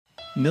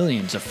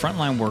Millions of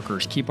frontline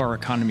workers keep our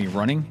economy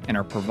running and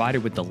are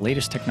provided with the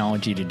latest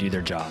technology to do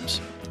their jobs.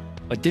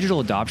 But digital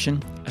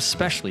adoption,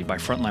 especially by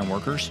frontline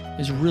workers,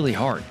 is really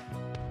hard.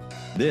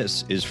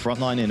 This is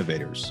Frontline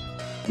Innovators.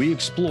 We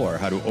explore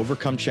how to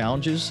overcome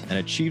challenges and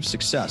achieve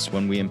success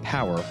when we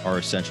empower our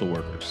essential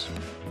workers.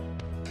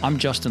 I'm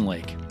Justin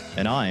Lake.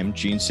 And I'm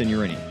Gene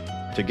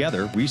Signorini.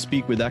 Together, we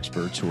speak with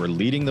experts who are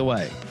leading the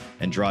way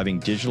and driving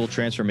digital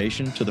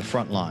transformation to the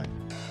front line.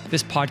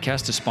 This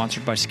podcast is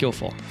sponsored by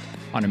Skillful,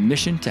 on a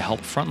mission to help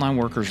frontline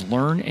workers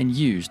learn and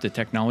use the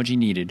technology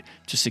needed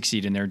to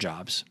succeed in their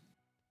jobs.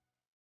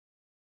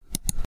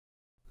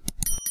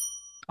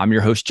 I'm your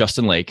host,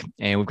 Justin Lake,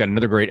 and we've got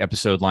another great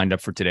episode lined up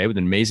for today with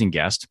an amazing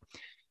guest.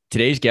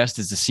 Today's guest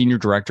is the Senior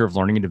Director of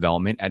Learning and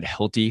Development at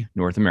Hilti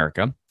North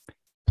America.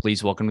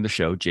 Please welcome to the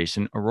show,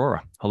 Jason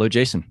Arora. Hello,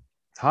 Jason.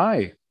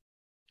 Hi.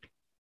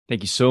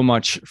 Thank you so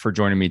much for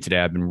joining me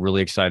today. I've been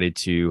really excited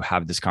to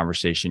have this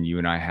conversation. You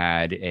and I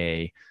had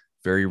a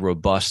very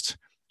robust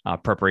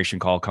preparation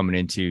call coming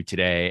into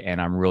today, and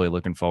I'm really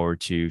looking forward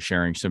to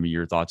sharing some of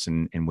your thoughts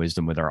and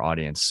wisdom with our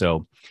audience.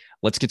 So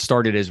let's get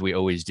started as we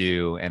always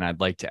do. And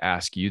I'd like to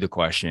ask you the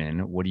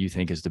question, what do you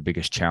think is the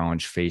biggest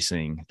challenge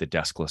facing the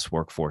deskless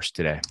workforce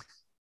today?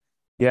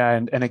 Yeah,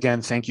 and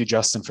again, thank you,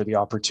 Justin, for the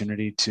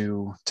opportunity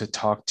to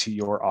talk to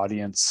your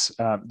audience.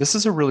 This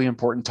is a really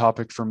important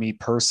topic for me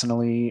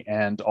personally,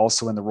 and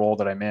also in the role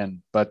that I'm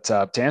in. But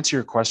to answer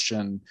your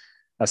question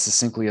as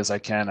succinctly as I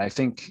can, I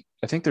think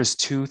there's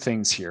two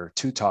things here,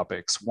 two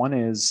topics. One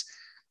is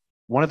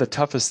one of the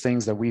toughest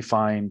things that we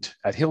find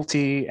at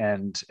Hilti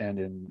and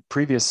in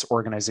previous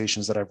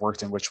organizations that I've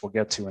worked in, which we'll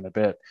get to in a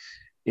bit,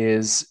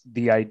 is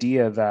the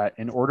idea that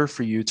in order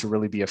for you to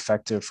really be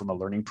effective from a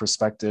learning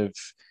perspective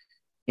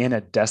in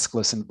a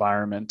deskless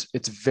environment,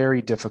 it's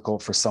very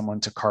difficult for someone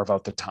to carve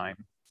out the time.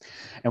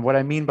 And what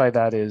I mean by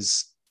that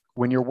is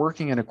when you're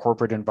working in a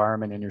corporate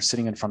environment and you're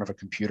sitting in front of a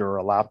computer or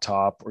a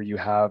laptop, or you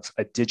have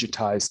a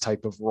digitized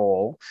type of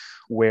role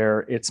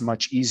where it's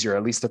much easier,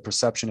 at least the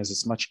perception is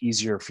it's much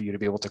easier for you to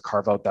be able to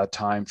carve out that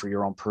time for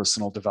your own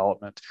personal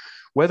development,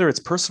 whether it's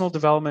personal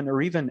development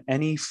or even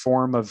any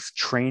form of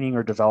training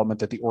or development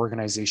that the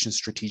organization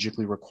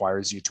strategically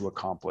requires you to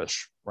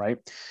accomplish, right?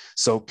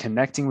 So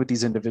connecting with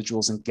these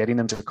individuals and getting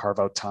them to carve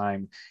out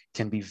time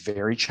can be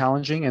very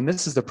challenging. And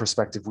this is the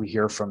perspective we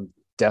hear from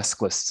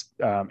deskless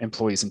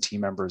employees and team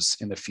members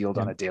in the field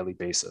on a daily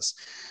basis.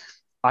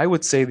 I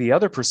would say the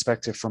other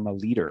perspective from a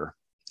leader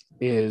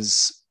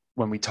is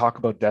when we talk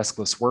about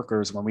deskless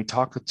workers, when we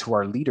talk to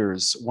our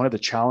leaders, one of the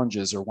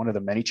challenges or one of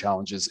the many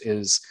challenges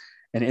is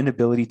an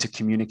inability to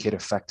communicate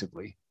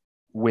effectively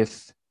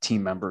with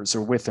team members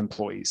or with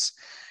employees.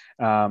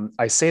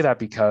 I say that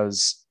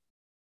because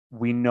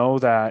we know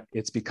that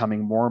it's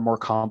becoming more and more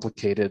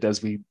complicated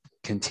as we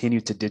continue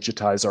to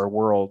digitize our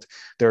world.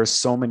 There are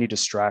so many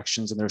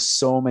distractions and there's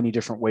so many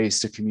different ways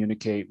to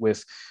communicate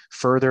with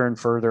further and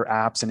further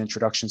apps and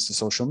introductions to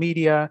social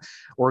media.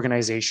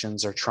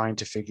 Organizations are trying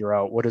to figure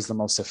out what is the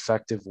most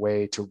effective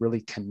way to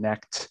really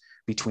connect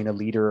between a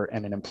leader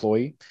and an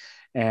employee.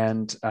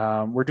 And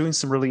we're doing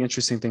some really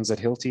interesting things at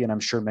Hilti, and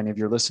I'm sure many of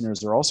your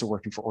listeners are also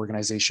working for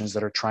organizations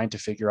that are trying to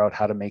figure out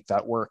how to make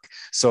that work.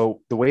 So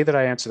the way that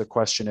I answer the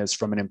question is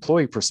from an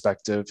employee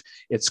perspective,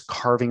 it's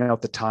carving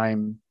out the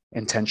time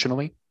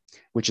intentionally,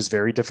 which is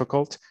very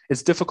difficult.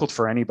 It's difficult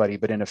for anybody,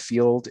 but in a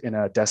field, in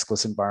a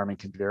deskless environment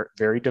can be very,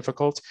 very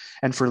difficult.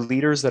 And for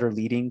leaders that are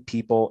leading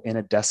people in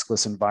a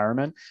deskless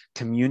environment,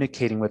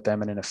 communicating with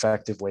them in an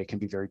effective way can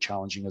be very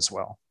challenging as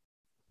well.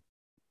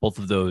 Both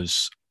of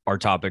those are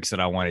topics that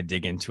I want to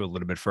dig into a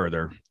little bit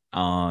further,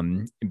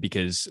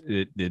 because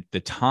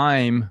the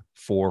time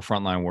for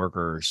frontline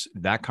workers,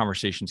 that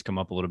conversation's come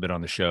up a little bit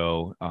on the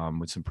show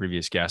with some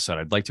previous guests, that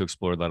I'd like to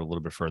explore that a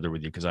little bit further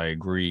with you, because I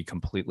agree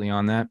completely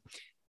on that.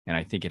 And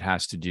I think it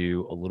has to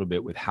do a little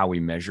bit with how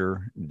we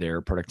measure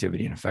their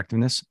productivity and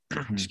effectiveness.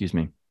 Excuse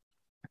me.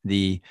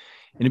 The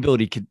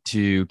inability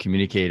to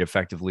communicate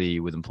effectively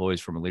with employees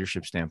from a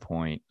leadership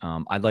standpoint,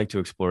 I'd like to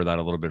explore that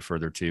a little bit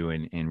further too,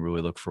 and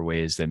really look for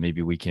ways that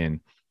maybe we can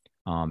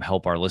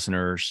help our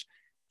listeners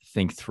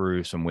think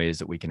through some ways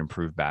that we can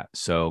improve that.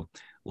 So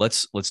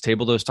let's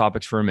table those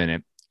topics for a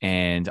minute.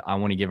 And I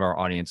want to give our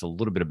audience a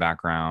little bit of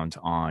background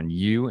on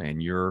you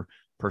and your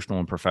personal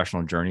and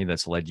professional journey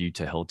that's led you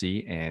to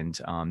Hilti.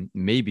 And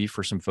maybe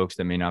for some folks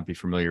that may not be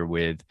familiar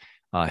with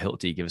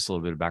Hilti, give us a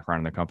little bit of background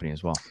on the company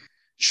as well.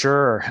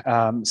 Sure.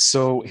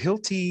 So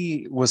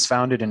Hilti was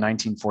founded in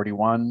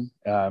 1941.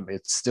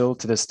 It's still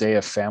to this day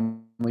a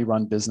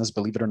family-run business,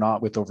 believe it or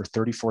not, with over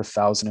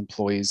 34,000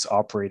 employees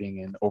operating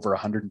in over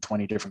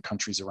 120 different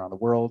countries around the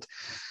world.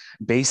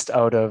 Based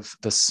out of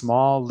the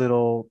small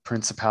little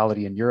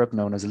principality in Europe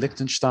known as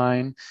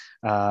Liechtenstein,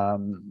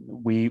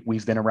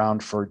 we've been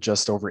around for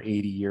just over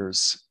 80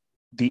 years.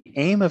 The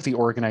aim of the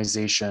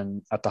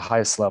organization at the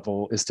highest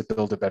level is to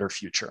build a better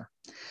future.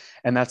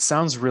 And that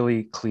sounds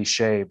really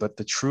cliche, but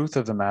the truth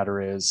of the matter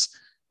is,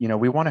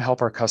 we want to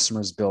help our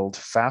customers build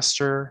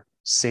faster,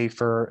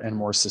 safer, and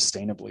more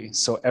sustainably.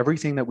 So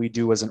everything that we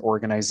do as an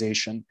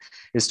organization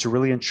is to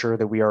really ensure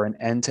that we are an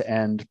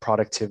end-to-end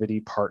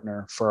productivity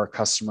partner for our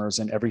customers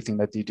and everything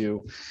that they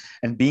do.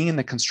 And being in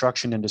the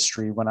construction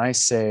industry, when I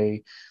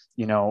say,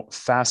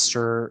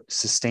 faster,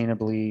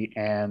 sustainably,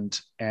 and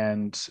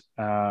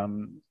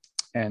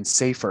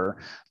safer,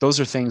 those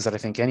are things that I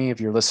think any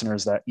of your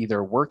listeners that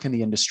either work in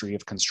the industry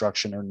of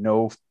construction or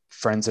know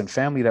friends and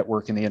family that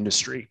work in the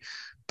industry,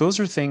 those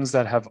are things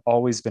that have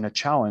always been a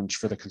challenge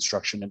for the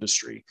construction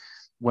industry.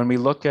 When we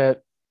look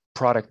at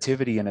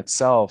productivity in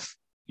itself,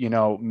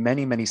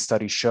 many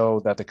studies show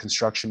that the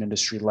construction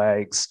industry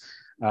lags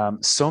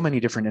so many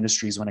different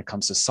industries when it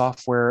comes to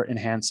software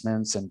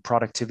enhancements and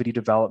productivity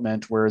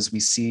development, whereas we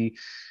see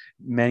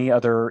many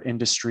other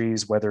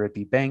industries, whether it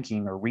be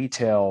banking or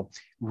retail,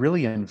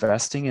 really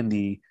investing in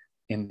the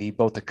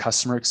both the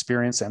customer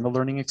experience and the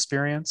learning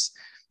experience.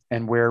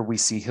 And where we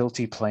see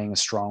Hilti playing a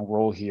strong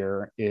role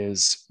here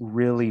is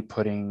really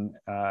putting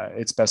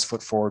its best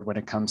foot forward when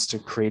it comes to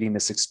creating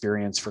this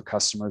experience for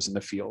customers in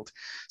the field.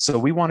 So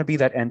we want to be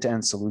that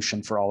end-to-end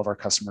solution for all of our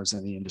customers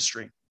in the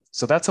industry.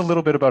 So that's a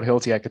little bit about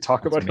Hilti. I could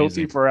talk about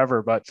Hilti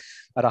forever, but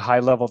at a high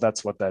level,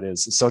 that's what that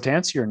is. So to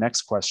answer your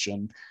next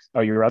question,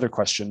 or your other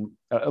question,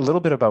 a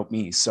little bit about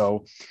me.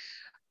 So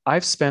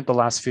I've spent the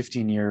last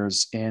 15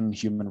 years in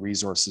human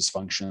resources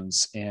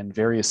functions in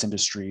various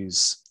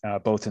industries,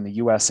 both in the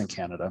US and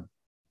Canada.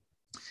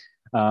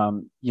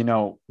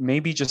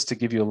 Maybe just to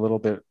give you a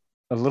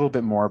little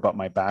bit more about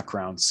my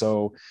background.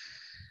 So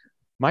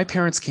my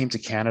parents came to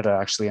Canada.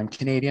 Actually, I'm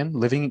Canadian,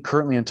 living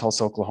currently in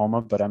Tulsa,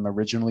 Oklahoma, but I'm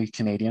originally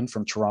Canadian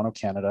from Toronto,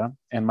 Canada.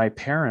 And my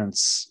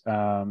parents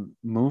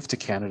moved to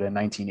Canada in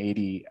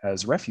 1980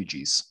 as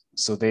refugees.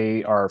 So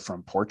they are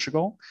from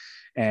Portugal.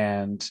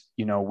 And,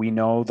 we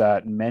know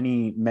that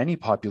many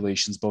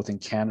populations, both in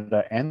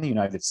Canada and the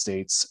United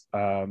States,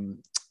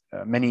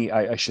 many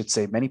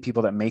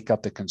people that make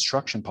up the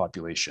construction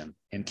population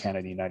in Canada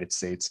and the United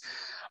States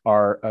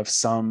are of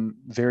some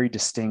very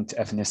distinct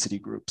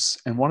ethnicity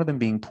groups, and one of them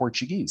being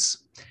Portuguese.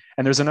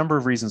 And there's a number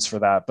of reasons for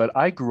that. But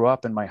I grew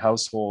up in my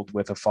household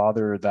with a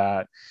father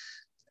that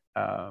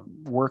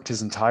worked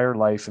his entire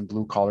life in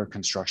blue-collar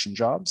construction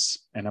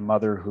jobs, and a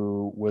mother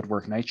who would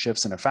work night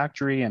shifts in a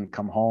factory and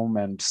come home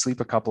and sleep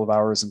a couple of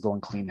hours and go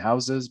and clean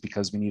houses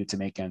because we needed to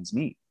make ends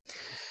meet.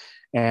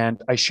 And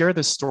I share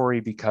this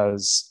story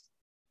because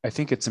I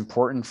think it's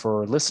important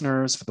for the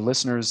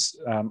listeners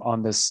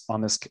on this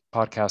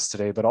podcast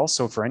today, but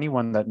also for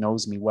anyone that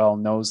knows me well,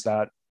 knows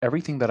that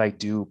everything that I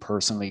do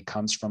personally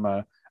comes from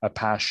a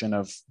passion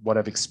of what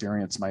I've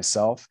experienced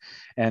myself.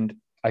 And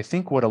I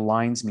think what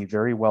aligns me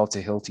very well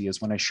to Hilti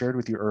is when I shared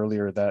with you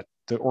earlier that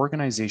the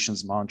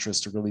organization's mantra is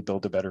to really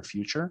build a better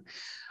future.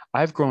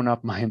 I've grown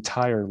up my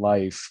entire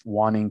life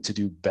wanting to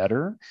do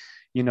better,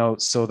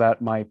 so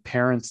that my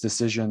parents'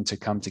 decision to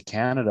come to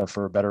Canada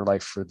for a better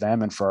life for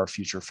them and for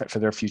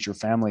their future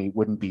family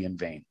wouldn't be in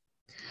vain.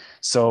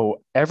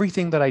 So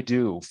everything that I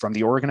do, from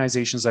the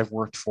organizations I've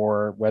worked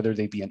for, whether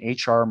they be in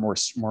HR, more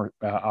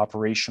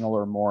operational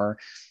or more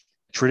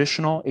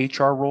traditional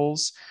HR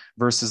roles,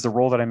 versus the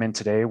role that I'm in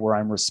today, where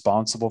I'm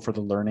responsible for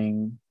the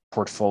learning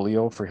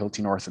portfolio for Hilti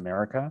North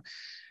America,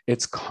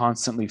 it's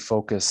constantly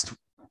focused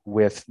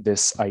with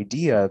this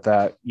idea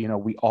that,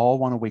 we all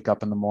want to wake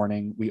up in the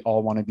morning. We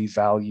all want to be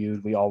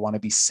valued. We all want to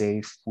be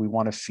safe. We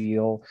want to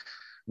feel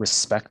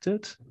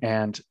respected.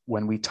 And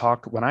when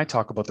I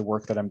talk about the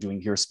work that I'm doing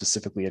here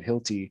specifically at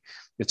Hilti,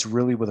 it's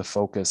really with a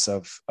focus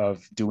of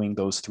doing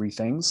those three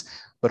things,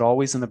 but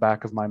always in the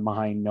back of my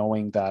mind,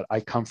 knowing that I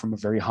come from a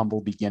very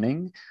humble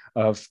beginning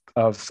of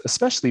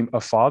especially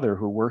a father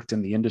who worked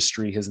in the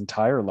industry his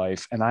entire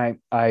life. And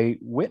I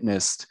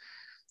witnessed,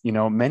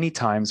 many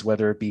times,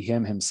 whether it be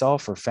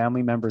himself or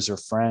family members or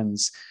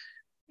friends,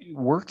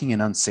 working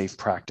in unsafe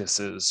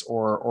practices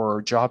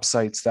or job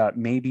sites that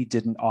maybe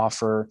didn't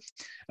offer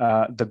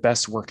the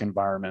best work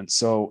environment.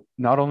 So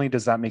not only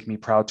does that make me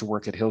proud to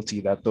work at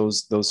Hilti, that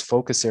those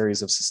focus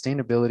areas of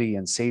sustainability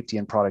and safety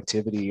and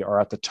productivity are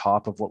at the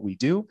top of what we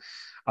do,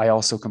 I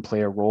also can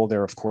play a role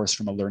there, of course,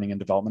 from a learning and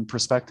development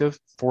perspective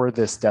for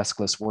this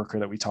deskless worker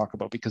that we talk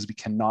about, because we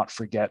cannot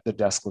forget the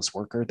deskless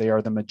worker. They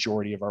are the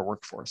majority of our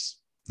workforce.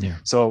 Yeah.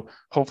 So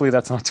hopefully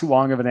that's not too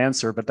long of an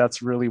answer, but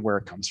that's really where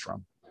it comes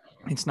from.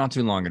 It's not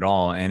too long at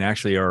all. And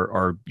actually,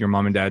 are your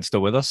mom and dad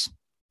still with us?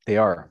 They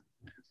are.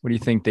 What do you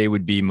think they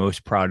would be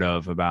most proud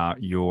of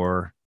about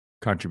your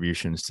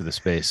contributions to the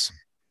space?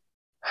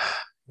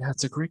 Yeah,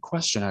 it's a great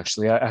question.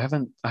 Actually, I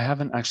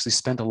haven't actually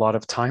spent a lot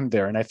of time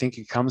there, and I think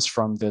it comes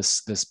from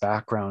this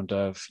background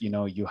of,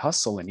 you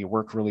hustle and you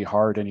work really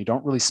hard, and you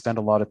don't really spend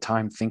a lot of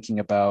time thinking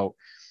about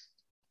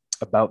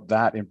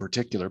that in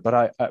particular.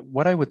 But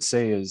what I would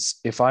say is,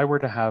 if I were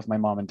to have my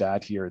mom and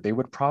dad here, they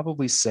would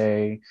probably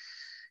say,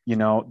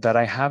 that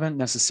I haven't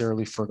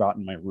necessarily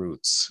forgotten my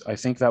roots. I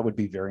think that would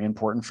be very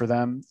important for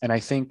them. And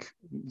I think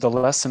the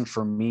lesson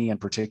for me in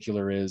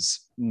particular is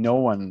no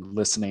one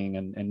listening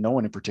and no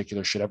one in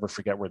particular should ever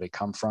forget where they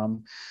come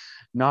from.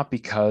 not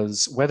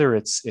because whether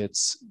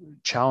it's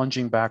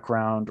challenging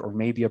background or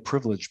maybe a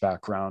privileged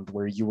background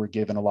where you were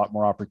given a lot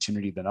more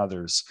opportunity than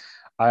others.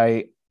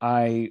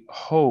 I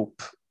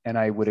hope and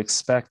I would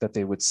expect that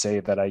they would say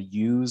that I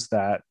use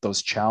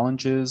those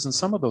challenges and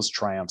some of those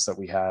triumphs that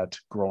we had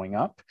growing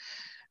up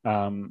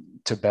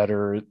to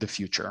better the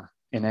future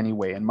in any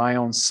way, in my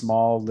own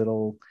small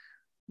little,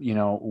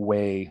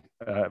 way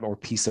or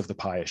piece of the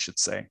pie, I should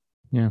say.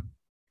 Yeah,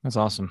 that's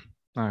awesome.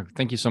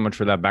 Thank you so much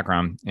for that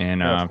background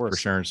and for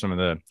sharing some of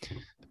the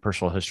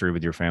personal history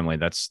with your family.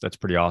 That's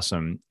pretty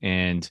awesome.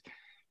 And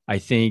I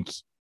think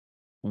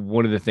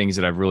one of the things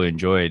that I've really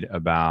enjoyed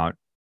about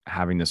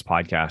having this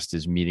podcast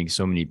is meeting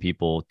so many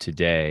people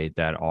today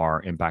that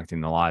are impacting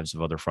the lives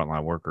of other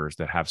frontline workers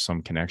that have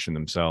some connection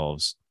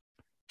themselves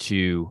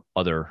to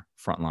other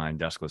frontline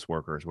deskless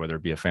workers, whether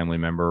it be a family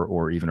member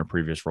or even a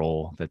previous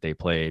role that they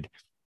played,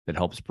 that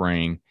helps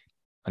bring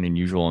an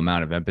unusual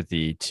amount of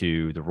empathy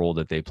to the role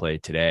that they play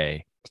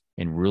today,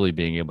 and really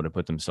being able to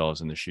put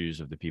themselves in the shoes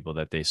of the people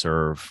that they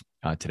serve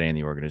today in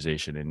the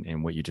organization.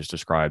 And what you just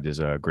described is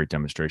a great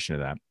demonstration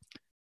of that.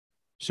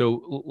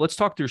 So let's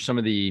talk through some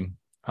of the,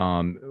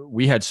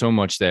 we had so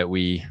much that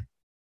we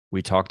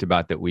talked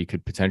about that we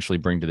could potentially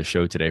bring to the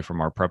show today from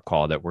our prep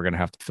call that we're going to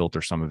have to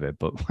filter some of it,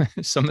 but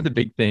some of the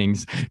big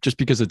things just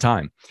because of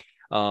time.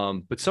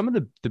 But some of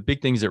the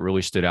big things that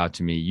really stood out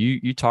to me,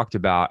 you talked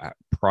about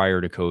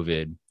prior to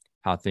COVID,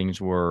 how things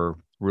were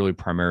really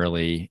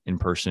primarily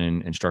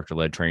in-person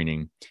instructor-led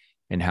training,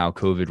 and how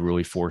COVID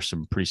really forced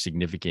some pretty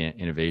significant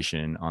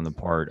innovation on the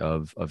part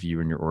of you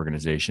and your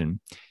organization.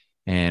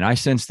 And I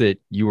sense that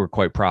you were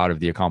quite proud of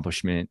the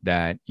accomplishment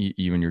that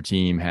you and your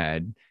team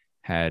had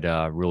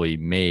really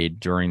made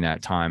during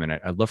that time. And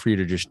I'd love for you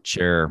to just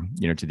share,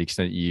 to the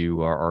extent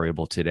you are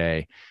able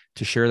today,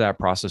 to share that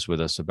process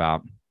with us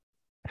about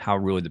how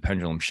really the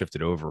pendulum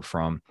shifted over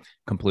from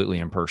completely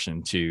in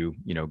person to,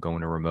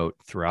 going to remote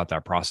throughout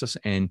that process.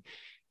 And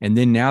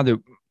then now that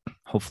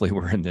hopefully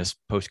we're in this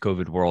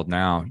post-COVID world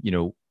now,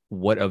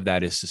 what of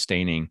that is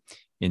sustaining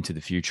into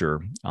the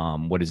future?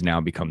 What has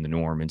now become the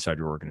norm inside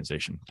your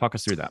organization? Talk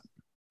us through that.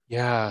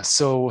 Yeah.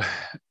 So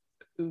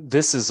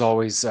this is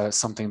always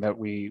something that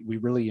we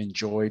really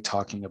enjoy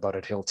talking about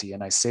at Hilti.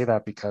 And I say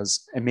that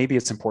because, and maybe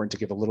it's important to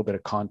give a little bit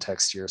of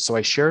context here. So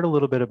I shared a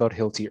little bit about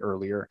Hilti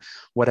earlier.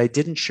 What I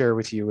didn't share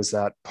with you is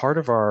that part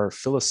of our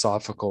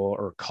philosophical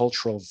or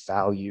cultural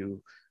value,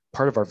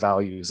 part of our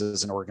values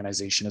as an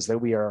organization is that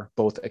we are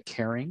both a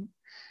caring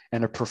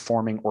and a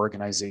performing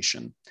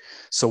organization.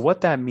 So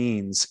what that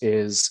means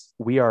is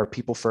we are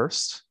people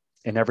first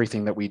in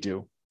everything that we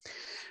do.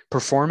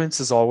 Performance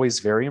is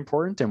always very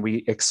important, and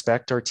we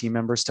expect our team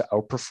members to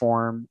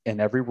outperform in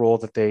every role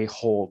that they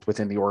hold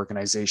within the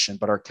organization.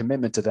 But our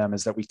commitment to them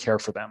is that we care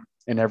for them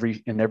in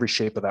every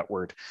shape of that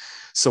word.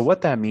 So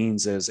what that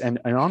means is, and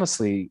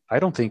honestly, I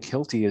don't think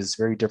Hilti is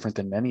very different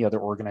than many other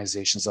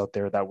organizations out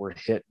there that were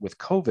hit with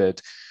COVID.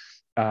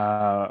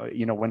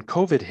 When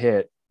COVID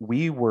hit,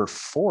 we were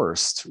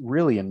forced,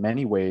 really, in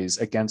many ways,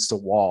 against a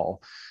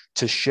wall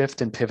to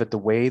shift and pivot the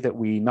way that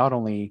we not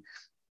only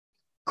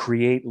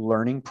create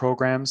learning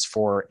programs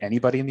for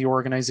anybody in the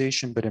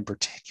organization, but in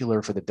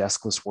particular for the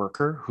deskless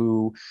worker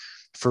who,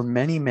 for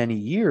many, many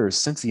years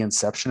since the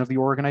inception of the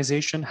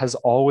organization, has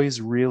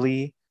always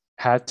really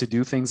had to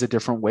do things a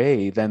different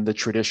way than the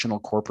traditional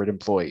corporate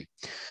employee.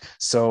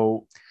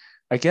 So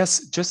I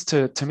guess just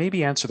to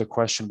maybe answer the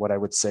question, what I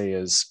would say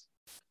is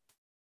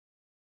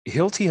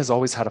Hilti has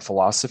always had a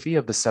philosophy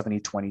of the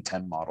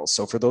 70-20-10 model.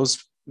 So for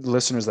those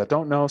listeners that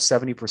don't know,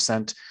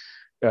 70%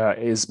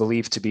 is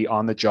believed to be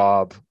on the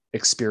job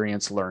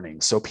experience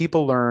learning. So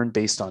people learn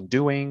based on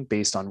doing,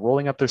 based on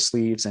rolling up their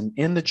sleeves, and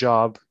in the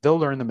job, they'll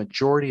learn the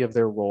majority of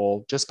their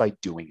role just by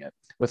doing it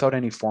without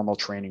any formal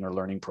training or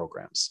learning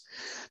programs.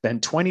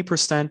 Then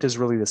 20% is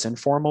really this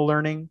informal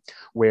learning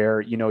where,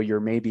 you're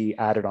maybe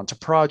added onto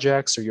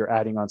projects or you're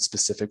adding on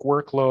specific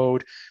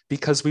workload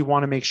because we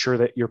want to make sure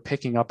that you're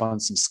picking up on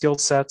some skill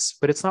sets,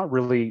 but it's not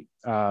really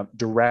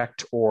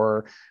direct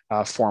or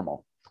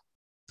formal.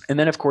 And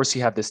then, of course,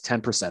 you have this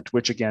 10%,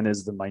 which again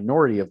is the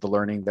minority of the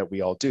learning that we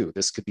all do.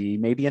 This could be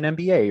maybe an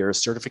MBA or a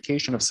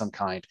certification of some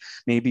kind.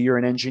 Maybe you're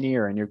an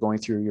engineer and you're going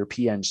through your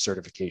PEng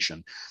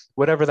certification,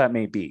 whatever that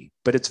may be.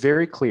 But it's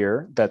very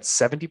clear that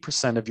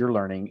 70% of your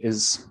learning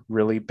is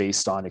really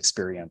based on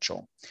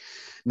experiential.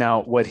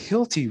 Now, what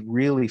Hilti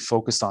really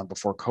focused on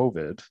before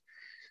COVID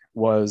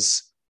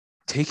was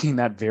taking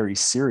that very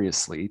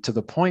seriously to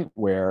the point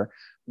where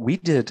we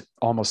did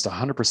almost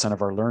 100%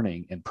 of our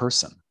learning in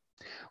person.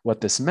 What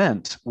this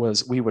meant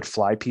was we would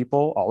fly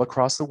people all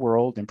across the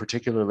world, and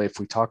particularly if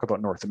we talk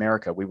about North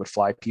America, we would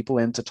fly people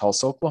into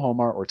Tulsa,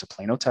 Oklahoma, or to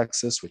Plano,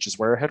 Texas, which is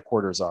where our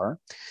headquarters are.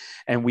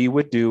 And we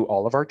would do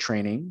all of our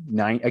training.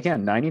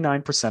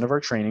 99% of our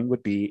training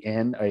would be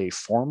in a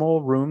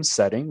formal room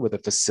setting with a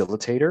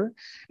facilitator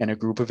and a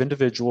group of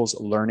individuals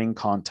learning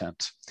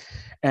content.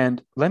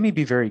 And let me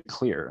be very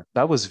clear,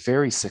 that was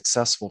very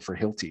successful for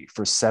Hilti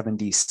for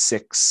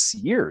 76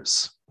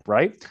 years.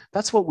 right?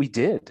 That's what we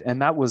did.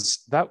 And that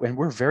was that. And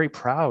we're very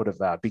proud of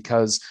that,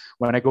 because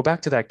when I go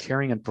back to that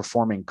caring and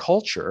performing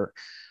culture,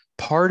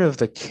 part of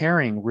the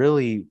caring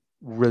really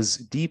was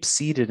deep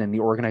seated in the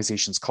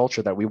organization's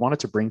culture, that we wanted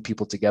to bring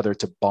people together,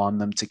 to bond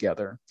them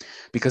together,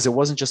 because it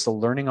wasn't just a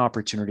learning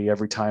opportunity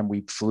every time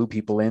we flew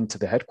people into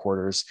the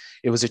headquarters.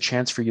 It was a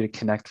chance for you to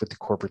connect with the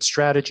corporate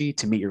strategy,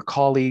 to meet your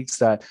colleagues,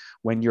 that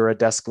when you're a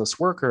deskless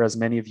worker, as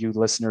many of you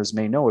listeners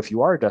may know, if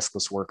you are a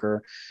deskless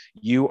worker,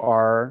 you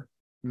are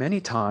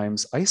many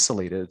times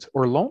isolated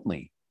or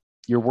lonely.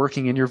 You're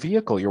working in your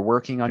vehicle, you're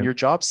working on your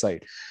job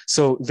site.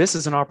 So this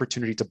is an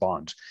opportunity to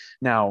bond.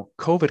 Now,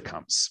 COVID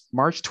comes,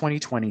 March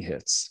 2020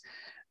 hits,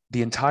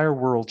 the entire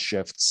world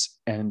shifts.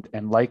 And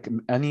like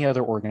any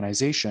other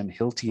organization,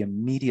 Hilti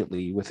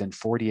immediately within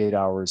 48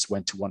 hours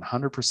went to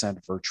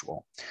 100%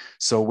 virtual.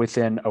 So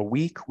within a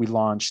week, we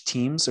launched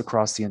Teams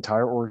across the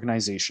entire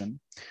organization,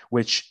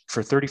 which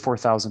for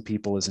 34,000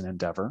 people is an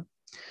endeavor.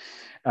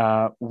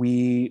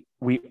 We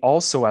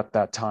also at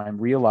that time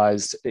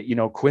realized,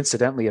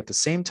 coincidentally, at the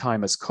same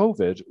time as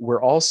COVID,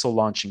 we're also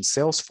launching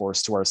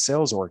Salesforce to our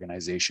sales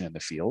organization in the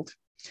field.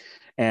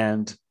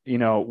 And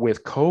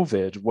with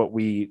COVID, what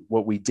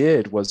we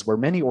did was, where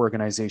many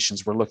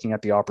organizations were looking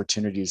at the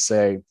opportunity to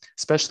say,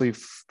 especially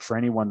for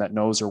anyone that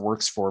knows or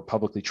works for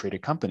publicly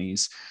traded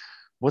companies,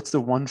 what's the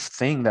one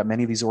thing that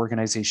many of these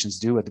organizations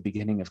do at the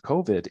beginning of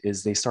COVID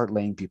is they start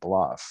laying people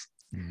off.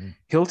 Mm-hmm.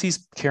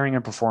 Hilti's caring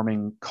and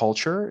performing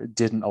culture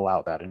didn't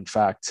allow that. In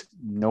fact,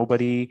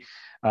 nobody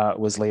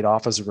was laid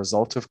off as a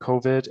result of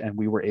COVID, and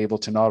we were able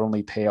to not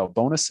only pay out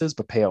bonuses,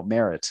 but pay out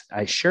merit.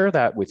 I share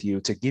that with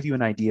you to give you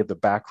an idea of the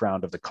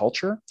background of the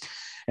culture.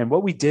 And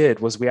what we did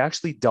was we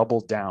actually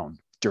doubled down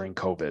during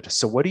COVID.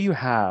 So what do you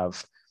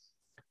have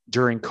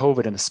during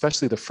COVID, and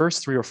especially the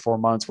first 3 or 4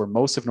 months where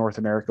most of North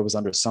America was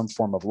under some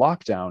form of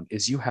lockdown,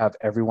 is you have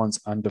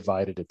everyone's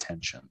undivided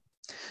attention.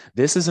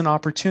 This is an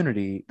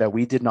opportunity that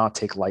we did not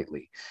take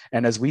lightly.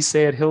 And as we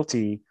say at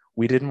Hilti,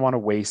 we didn't want to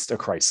waste a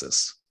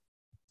crisis.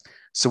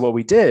 So what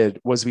we did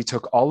was we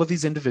took all of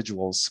these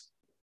individuals,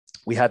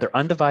 we had their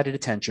undivided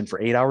attention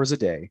for 8 hours a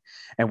day,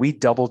 and we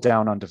doubled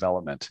down on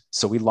development.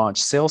 So we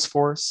launched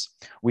Salesforce.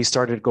 We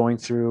started going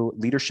through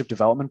leadership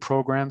development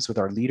programs with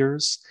our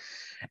leaders.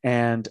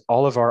 And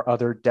all of our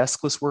other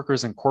deskless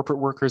workers and corporate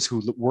workers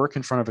who work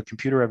in front of a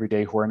computer every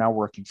day, who are now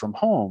working from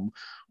home,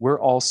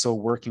 we're also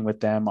working with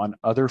them on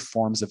other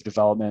forms of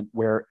development,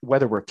 where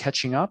whether we're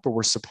catching up or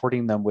we're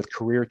supporting them with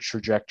career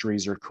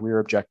trajectories or career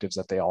objectives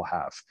that they all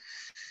have.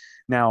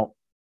 Now,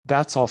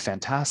 that's all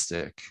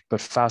fantastic,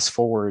 but fast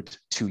forward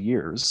 2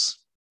 years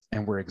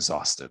and we're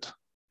exhausted.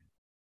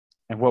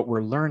 And what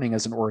we're learning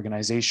as an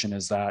organization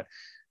is that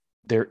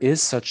there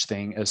is such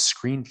thing as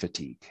screen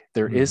fatigue.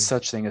 There is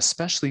such thing,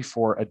 especially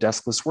for a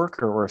deskless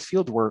worker or a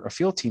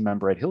field team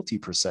member at Hilti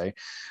per se,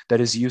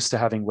 that is used to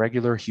having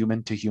regular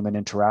human to human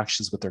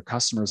interactions with their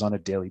customers on a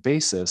daily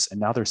basis. And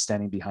now they're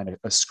standing behind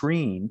a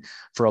screen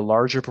for a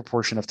larger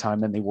proportion of time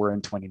than they were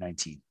in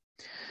 2019.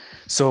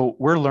 So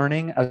we're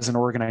learning as an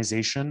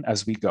organization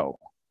as we go.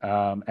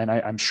 And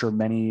I'm sure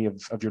many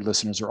of your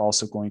listeners are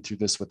also going through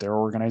this with their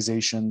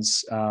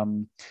organizations.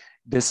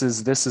 This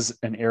is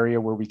an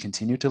area where we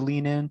continue to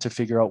lean in to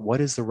figure out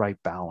what is the right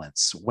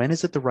balance. When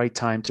is it the right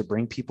time to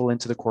bring people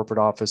into the corporate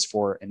office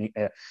for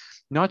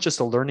not just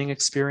a learning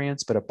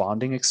experience, but a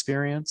bonding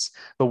experience?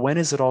 But when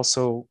is it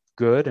also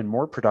good and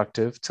more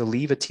productive to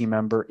leave a team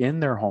member in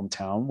their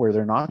hometown where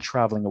they're not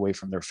traveling away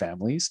from their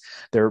families?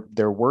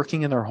 They're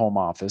working in their home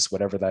office,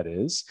 whatever that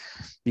is,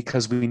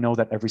 because we know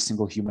that every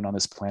single human on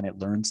this planet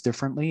learns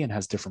differently and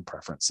has different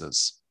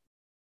preferences.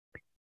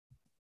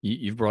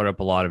 You've brought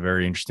up a lot of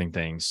very interesting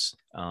things.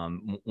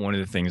 One of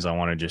the things I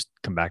want to just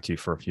come back to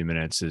for a few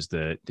minutes is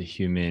the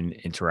human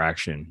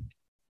interaction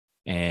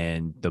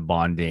and the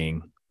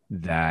bonding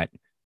that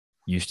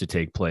used to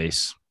take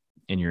place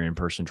in your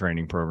in-person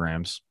training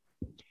programs.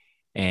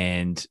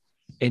 And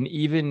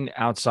even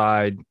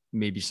outside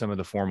maybe some of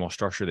the formal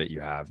structure that you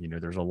have,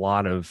 there's a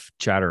lot of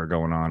chatter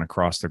going on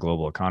across the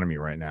global economy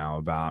right now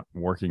about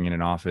working in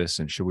an office,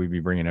 and should we be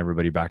bringing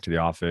everybody back to the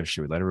office?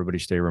 Should we let everybody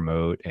stay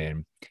remote?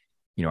 And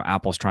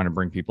Apple's trying to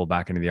bring people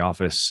back into the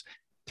office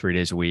 3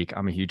 days a week.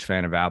 I'm a huge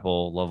fan of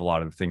Apple. Love a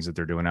lot of the things that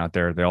they're doing out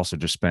there. They also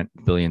just spent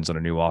billions on a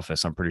new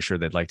office. I'm pretty sure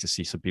they'd like to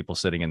see some people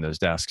sitting in those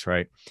desks,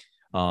 right?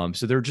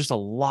 So there are just a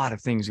lot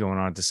of things going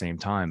on at the same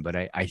time. But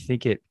I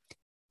think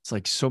it's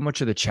like so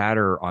much of the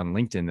chatter on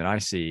LinkedIn that I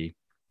see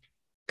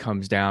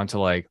comes down to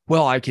like,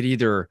 well, I could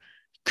either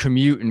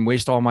commute and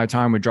waste all my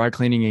time with dry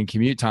cleaning and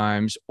commute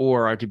times,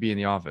 or I could be in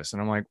the office.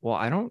 And I'm like, well,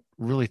 I don't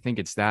really think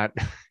it's that.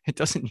 It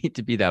doesn't need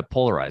to be that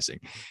polarizing.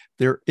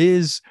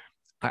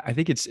 I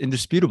think it's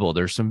indisputable.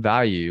 There's some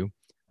value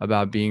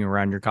about being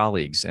around your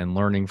colleagues and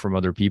learning from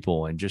other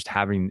people, and just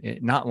having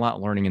not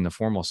learning in the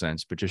formal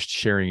sense, but just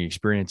sharing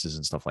experiences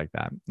and stuff like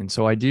that. And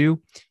so I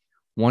do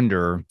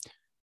wonder,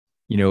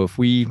 if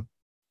we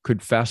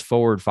could fast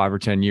forward 5 or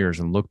 10 years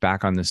and look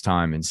back on this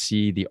time and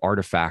see the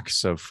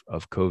artifacts of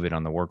COVID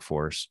on the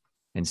workforce,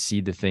 and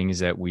see the things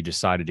that we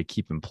decided to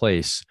keep in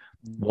place,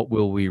 what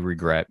will we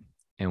regret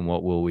And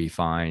what will we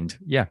find?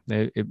 Yeah,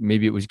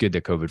 maybe it was good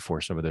that COVID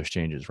forced some of those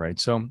changes, right?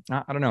 So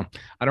I don't know.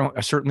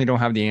 I certainly don't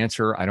have the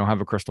answer. I don't have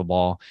a crystal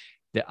ball.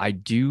 That I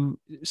do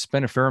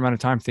spend a fair amount of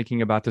time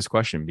thinking about this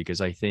question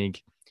because I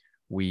think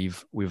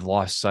we've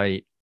lost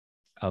sight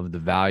of the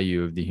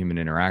value of the human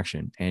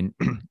interaction. And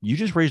you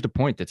just raised a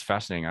point that's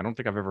fascinating. I don't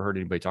think I've ever heard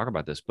anybody talk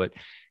about this, but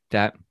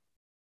that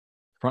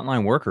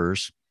frontline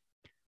workers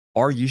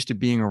are used to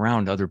being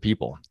around other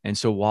people. And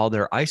so while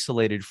they're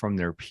isolated from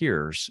their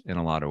peers in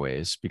a lot of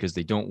ways, because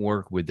they don't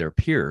work with their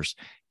peers,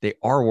 they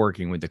are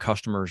working with the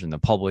customers and the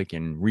public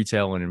and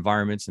retail and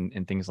environments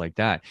and things like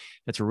that.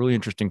 That's a really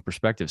interesting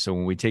perspective. So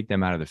when we take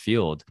them out of the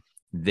field,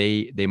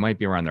 they might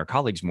be around their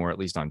colleagues more, at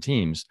least on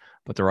teams,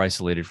 but they're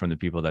isolated from the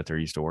people that they're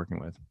used to working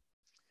with.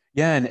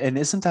 Yeah, and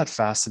isn't that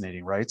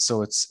fascinating, right?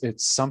 So it's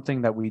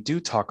something that we do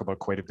talk about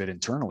quite a bit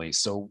internally.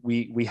 So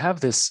we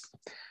have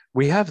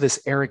this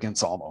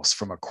arrogance almost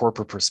from a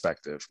corporate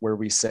perspective where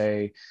we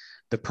say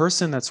the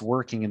person that's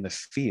working in the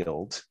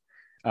field,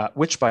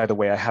 which by the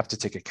way, I have to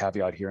take a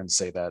caveat here and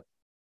say that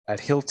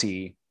at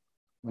Hilti,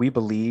 we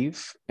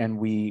believe and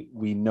we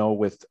know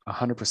with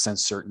 100%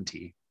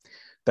 certainty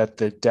that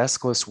the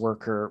deskless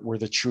worker were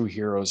the true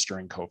heroes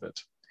during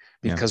COVID.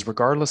 Because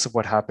regardless of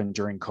what happened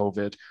during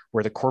COVID,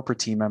 where the corporate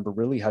team member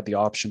really had the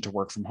option to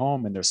work from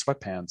home in their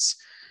sweatpants,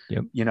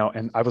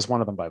 and I was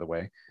one of them, by the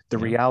way, the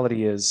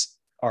reality is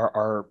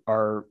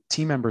our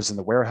team members in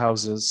the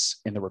warehouses,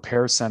 in the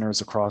repair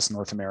centers across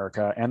North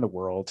America and the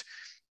world,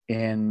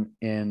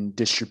 in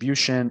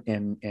distribution,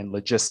 in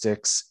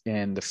logistics,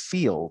 in the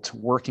field,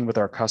 working with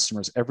our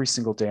customers every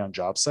single day on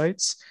job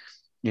sites,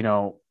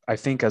 I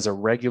think as a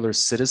regular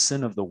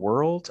citizen of the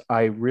world,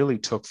 I really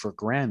took for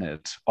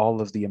granted all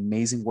of the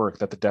amazing work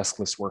that the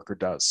deskless worker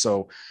does.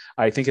 So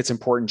I think it's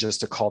important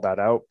just to call that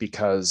out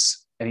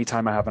because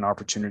anytime I have an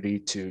opportunity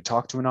to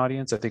talk to an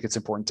audience, I think it's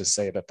important to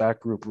say that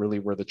group really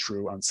were the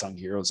true unsung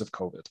heroes of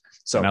COVID.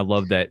 So, and I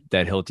love that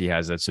Hilti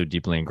has that so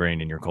deeply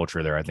ingrained in your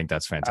culture there. I think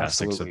that's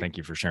fantastic. Absolutely. So thank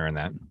you for sharing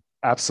that.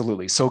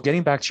 Absolutely. So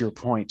getting back to your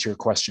point, to your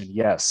question,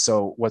 yes.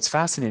 So what's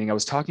fascinating, I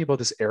was talking about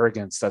this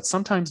arrogance that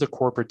sometimes the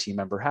corporate team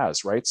member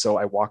has, right? So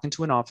I walk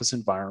into an office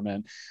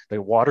environment,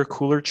 the water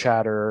cooler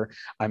chatter,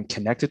 I'm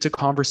connected to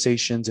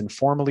conversations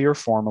informally or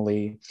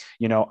formally.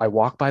 I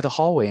walk by the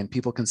hallway and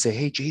people can say,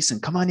 hey, Jason,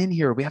 come on in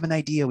here. We have an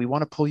idea. We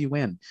want to pull you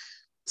in.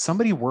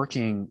 Somebody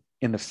working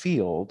in the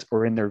field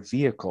or in their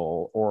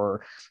vehicle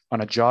or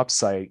on a job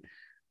site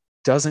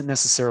doesn't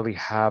necessarily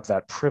have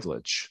that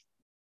privilege.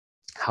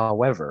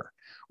 However,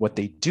 what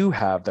they do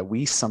have that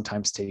we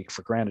sometimes take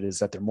for granted is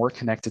that they're more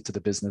connected to the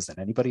business than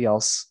anybody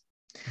else.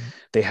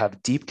 They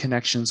have deep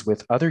connections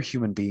with other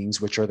human beings,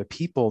 which are the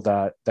people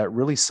that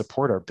really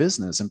support our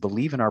business and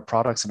believe in our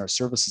products and our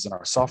services and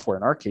our software,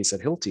 in our case at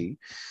Hilti.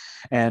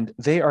 And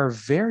they are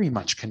very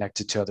much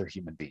connected to other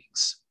human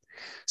beings.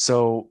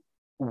 So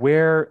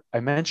where I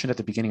mentioned at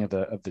the beginning of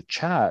the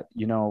chat,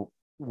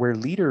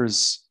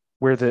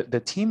 where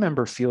the team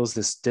member feels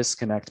this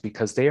disconnect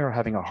because they are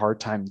having a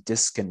hard time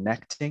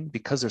disconnecting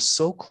because they're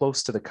so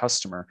close to the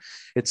customer.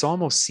 It's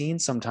almost seen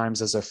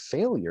sometimes as a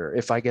failure.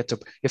 If I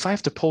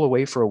have to pull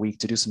away for a week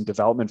to do some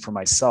development for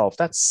myself,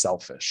 that's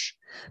selfish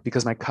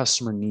because my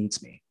customer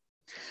needs me.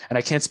 And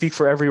I can't speak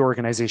for every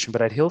organization,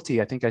 but at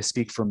Hilti, I think I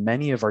speak for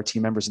many of our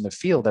team members in the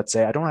field that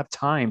say, I don't have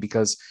time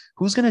because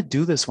who's going to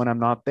do this when I'm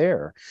not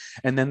there?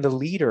 And then the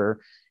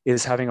leader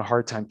is having a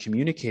hard time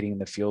communicating in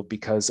the field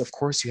because, of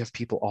course, you have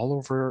people all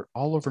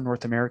over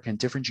North America in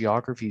different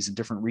geographies and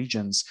different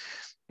regions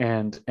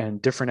and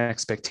different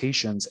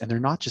expectations. And they're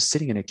not just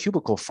sitting in a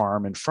cubicle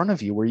farm in front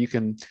of you where you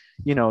can,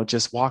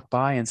 just walk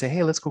by and say,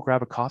 hey, let's go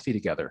grab a coffee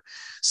together.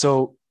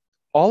 So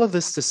all of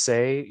this to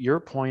say, your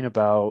point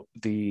about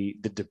the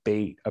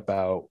debate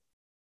about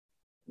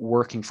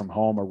working from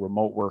home or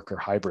remote work or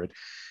hybrid,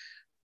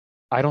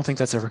 I don't think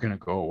that's ever going to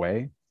go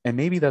away. And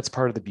maybe that's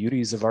part of the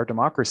beauties of our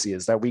democracy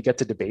is that we get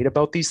to debate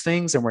about these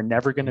things and we're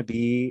never going to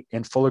be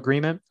in full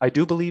agreement. I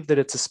do believe that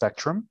it's a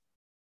spectrum.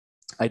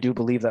 I do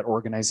believe that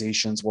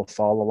organizations will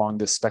fall along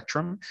this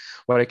spectrum.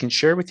 What I can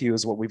share with you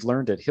is what we've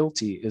learned at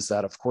Hilti is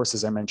that, of course,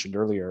 as I mentioned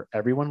earlier,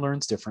 everyone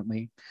learns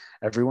differently.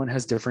 Everyone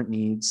has different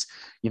needs.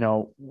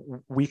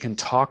 We can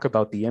talk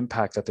about the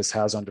impact that this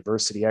has on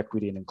diversity,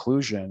 equity, and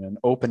inclusion, and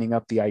opening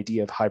up the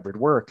idea of hybrid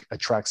work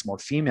attracts more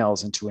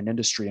females into an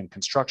industry in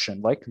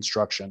construction, like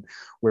construction,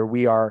 where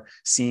we are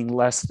seeing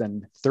less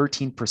than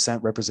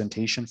 13%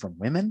 representation from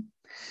women.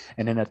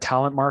 And in a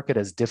talent market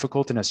as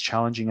difficult and as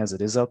challenging as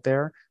it is out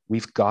there,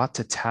 we've got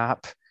to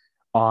tap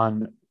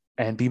on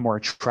and be more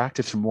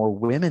attractive to more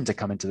women to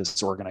come into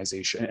this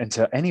organization and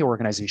to any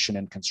organization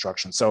in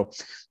construction. So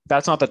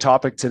that's not the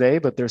topic today,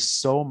 but there's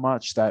so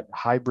much that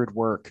hybrid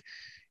work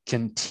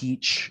can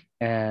teach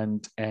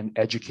and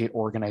educate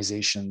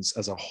organizations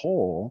as a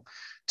whole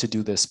to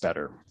do this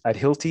better. At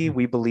Hilti,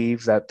 we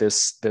believe that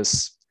this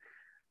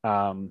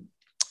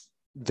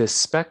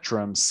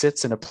spectrum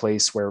sits in a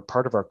place where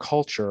part of our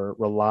culture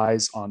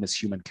relies on this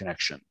human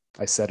connection.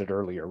 I said it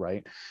earlier,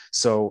 right?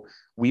 So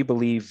we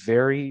believe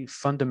very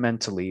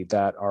fundamentally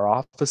that our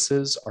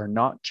offices are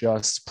not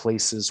just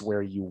places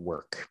where you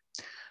work.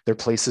 They're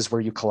places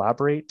where you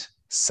collaborate,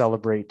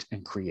 celebrate,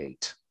 and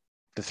create.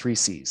 The 3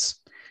 C's.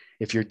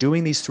 If you're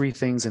doing these 3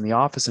 things in the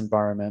office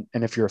environment,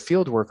 and if you're a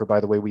field worker,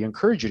 by the way, we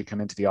encourage you to come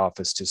into the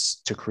office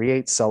to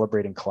create,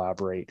 celebrate, and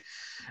collaborate.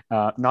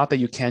 Not that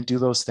you can't do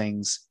those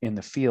things in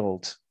the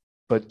field,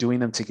 but doing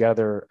them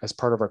together as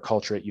part of our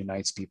culture, it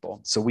unites people.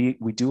 So we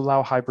do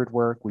allow hybrid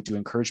work. We do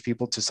encourage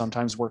people to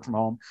sometimes work from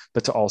home,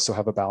 but to also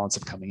have a balance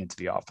of coming into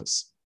the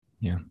office.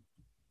 Yeah.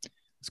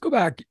 Let's go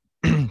back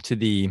to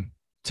the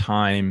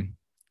time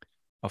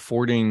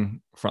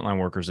affording frontline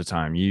workers the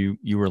time. You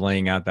were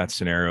laying out that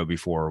scenario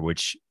before,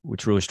 which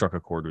really struck a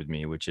chord with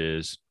me, which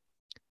is,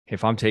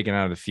 if I'm taken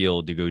out of the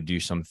field to go do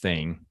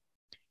something,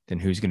 then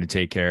who's going to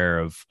take care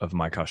of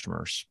my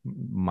customers,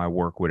 my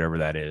work, whatever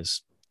that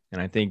is?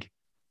 And I think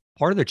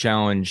part of the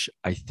challenge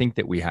I think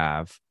that we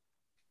have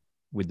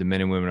with the men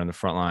and women on the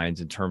front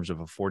lines in terms of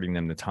affording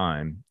them the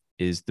time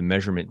is the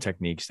measurement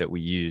techniques that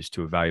we use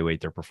to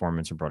evaluate their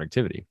performance and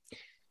productivity.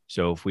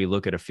 So if we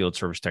look at a field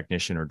service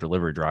technician or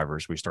delivery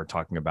drivers, we start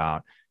talking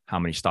about how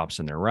many stops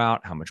in their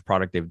route, how much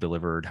product they've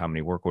delivered, how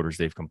many work orders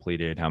they've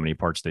completed, how many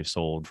parts they've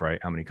sold, right?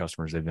 How many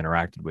customers they've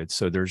interacted with.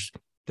 So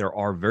there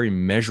are very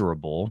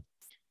measurable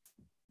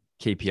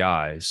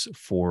KPIs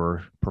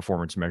for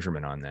performance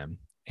measurement on them.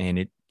 And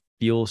it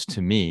feels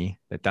to me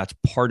that that's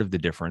part of the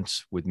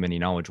difference with many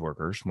knowledge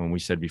workers. When we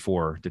said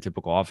before, the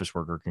typical office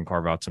worker can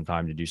carve out some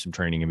time to do some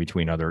training in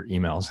between other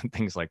emails and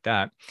things like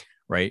that,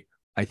 right?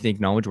 I think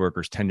knowledge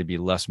workers tend to be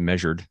less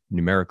measured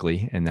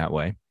numerically in that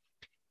way.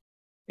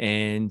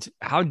 And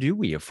how do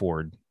we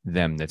afford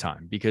them the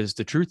time? Because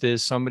the truth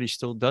is, somebody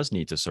still does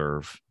need to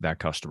serve that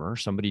customer.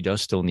 Somebody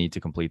does still need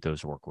to complete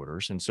those work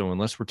orders. And so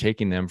unless we're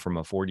taking them from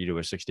a 40 to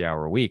a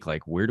 60-hour week,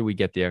 like, where do we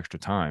get the extra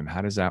time?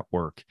 How does that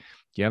work?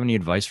 Do you have any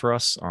advice for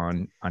us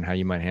on how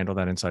you might handle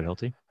that inside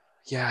Hilti?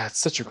 Yeah, it's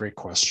such a great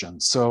question.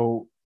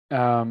 So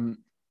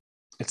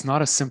it's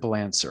not a simple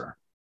answer,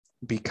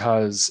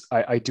 because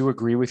I do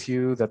agree with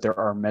you that there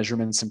are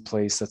measurements in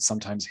place that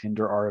sometimes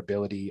hinder our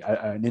ability,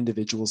 an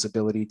individual's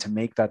ability to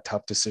make that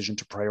tough decision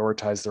to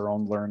prioritize their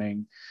own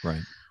learning,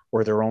 right,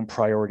 or their own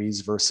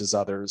priorities versus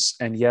others.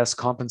 And yes,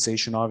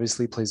 compensation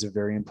obviously plays a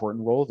very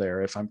important role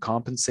there. If I'm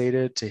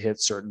compensated to hit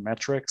certain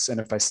metrics, and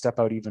if I step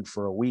out even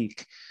for a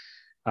week,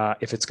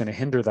 if it's going to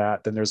hinder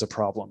that, then there's a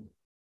problem.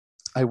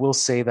 I will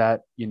say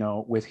that,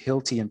 with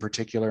Hilti in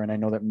particular, and I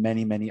know that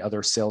many, many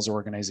other sales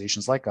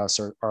organizations like us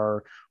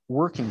are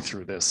working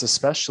through this,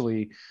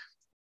 especially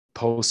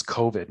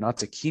post-COVID, not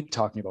to keep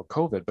talking about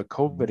COVID, but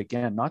COVID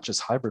again, not just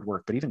hybrid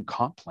work, but even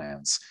comp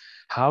plans.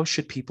 How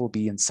should people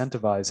be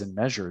incentivized and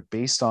measured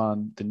based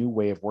on the new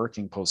way of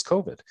working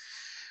post-COVID?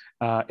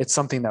 It's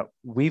something that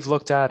we've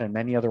looked at, and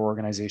many other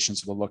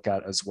organizations will look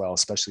at as well,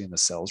 especially in the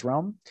sales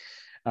realm.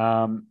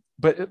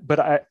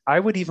 But I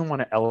would even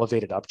want to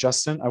elevate it up,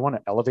 Justin. I want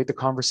to elevate the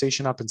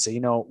conversation up and say,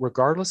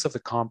 regardless of the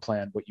comp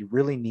plan, what you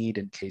really need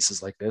in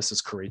cases like this is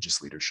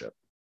courageous leadership.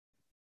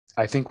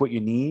 I think what you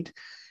need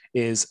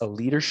is a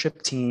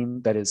leadership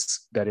team that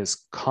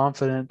is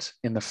confident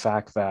in the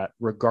fact that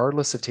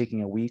regardless of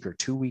taking a week or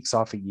 2 weeks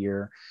off a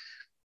year,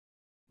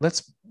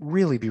 let's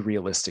really be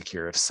realistic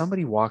here. If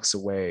somebody walks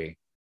away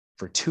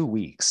for 2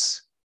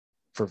 weeks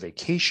for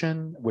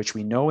vacation, which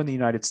we know in the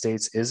United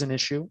States is an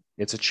issue.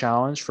 It's a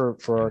challenge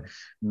for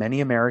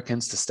many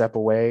Americans to step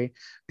away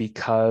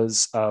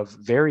because of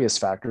various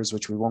factors,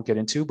 which we won't get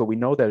into, but we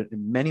know that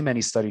many, many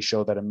studies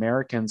show that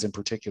Americans in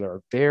particular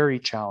are very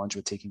challenged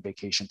with taking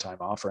vacation time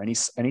off or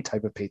any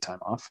type of paid time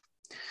off.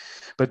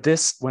 But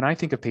when I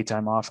think of paid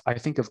time off, I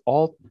think of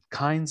all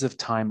kinds of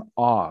time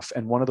off.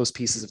 And one of those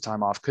pieces of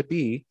time off could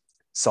be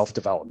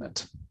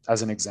self-development,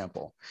 as an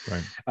example.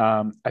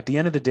 Right. At the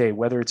end of the day,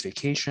 whether it's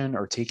vacation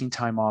or taking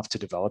time off to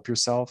develop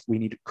yourself, we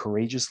need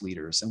courageous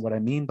leaders. And what I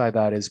mean by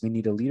that is we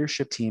need a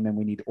leadership team, and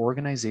we need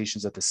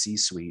organizations at the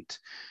C-suite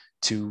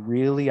to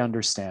really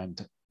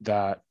understand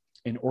that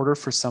in order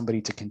for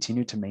somebody to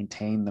continue to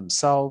maintain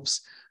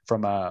themselves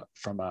from a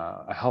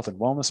health and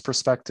wellness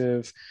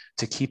perspective,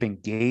 to keep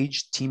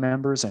engaged team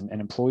members and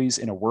employees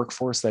in a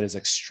workforce that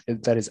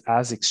is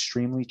as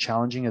extremely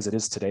challenging as it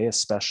is today,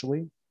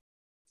 especially,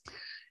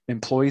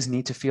 employees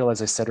need to feel,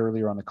 as I said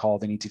earlier on the call,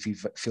 they need to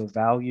feel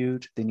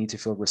valued, they need to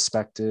feel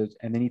respected,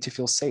 and they need to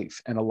feel safe.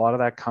 And a lot of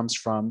that comes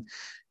from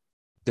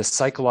the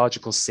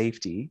psychological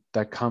safety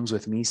that comes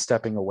with me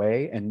stepping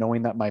away and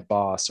knowing that my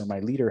boss or my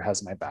leader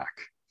has my back,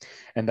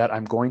 and that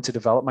I'm going to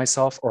develop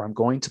myself or I'm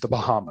going to the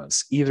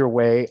Bahamas. Either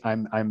way,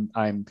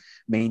 I'm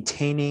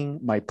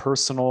maintaining my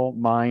personal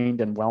mind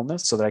and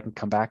wellness so that I can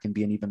come back and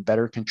be an even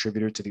better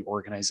contributor to the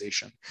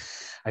organization.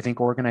 I think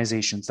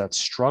organizations that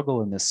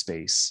struggle in this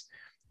space,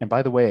 and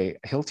by the way,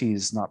 Hilti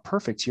is not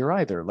perfect here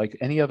either. Like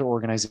any other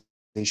organization,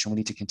 we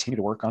need to continue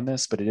to work on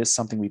this, but it is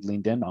something we've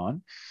leaned in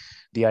on.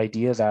 The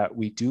idea that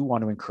we do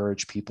want to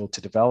encourage people to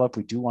develop,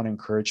 we do want to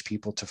encourage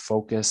people to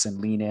focus and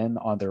lean in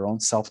on their own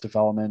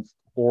self-development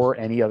or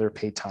any other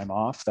paid time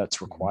off that's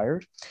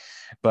required.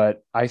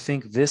 But I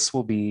think this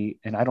will be,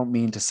 and I don't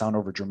mean to sound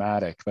over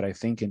dramatic, but I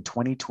think in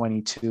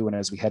 2022 and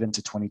as we head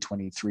into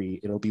 2023,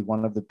 it'll be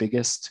one of the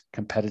biggest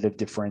competitive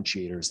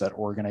differentiators that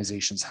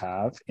organizations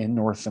have in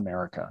North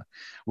America,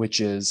 which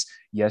is,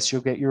 yes,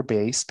 you'll get your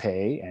base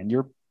pay and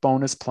your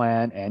bonus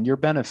plan and your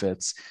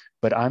benefits,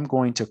 but I'm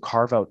going to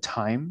carve out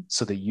time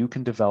so that you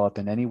can develop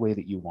in any way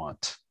that you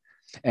want.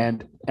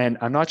 And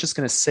I'm not just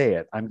going to say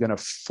it, I'm going to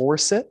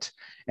force it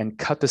and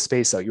cut the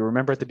space out. You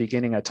remember at the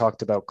beginning, I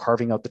talked about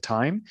carving out the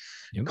time.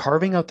 Yep.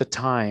 Carving out the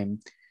time,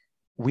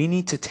 we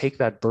need to take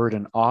that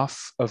burden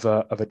off of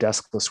a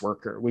deskless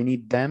worker. We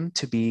need them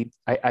to be,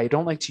 I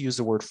don't like to use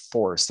the word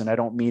forced, and I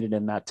don't mean it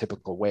in that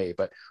typical way,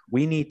 but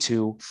we need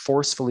to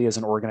forcefully as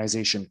an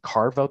organization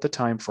carve out the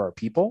time for our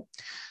people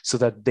so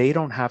that they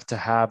don't have to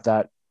have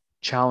that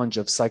challenge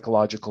of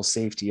psychological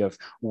safety, of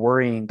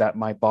worrying that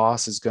my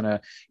boss is going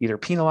to either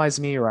penalize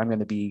me or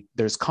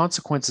there's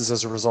consequences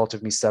as a result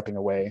of me stepping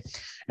away.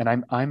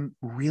 And I'm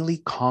really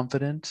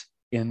confident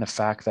in the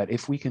fact that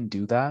if we can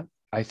do that,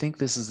 I think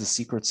this is the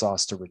secret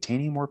sauce to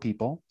retaining more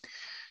people,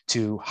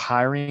 to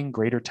hiring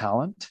greater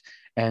talent,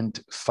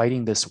 and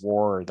fighting this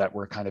war that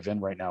we're kind of in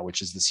right now,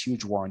 which is this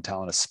huge war on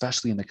talent,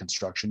 especially in the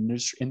construction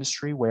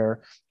industry,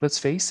 where, let's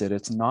face it,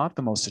 it's not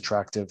the most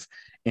attractive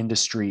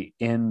industry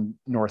in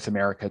North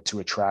America to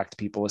attract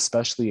people,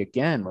 especially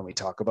again, when we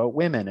talk about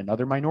women and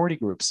other minority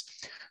groups.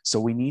 So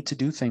we need to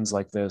do things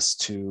like this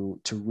to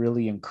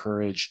really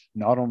encourage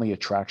not only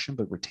attraction,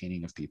 but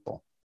retaining of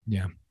people.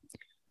 Yeah.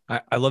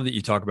 I love that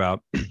you talk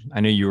about, I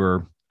know you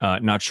were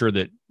not sure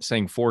that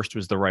saying forced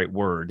was the right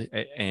word.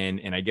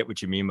 And I get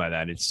what you mean by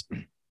that.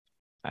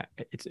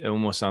 It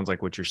almost sounds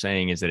like what you're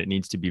saying is that it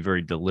needs to be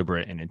very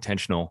deliberate and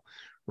intentional,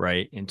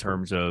 right? In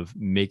terms of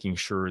making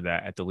sure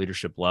that at the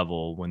leadership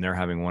level, when they're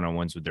having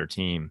one-on-ones with their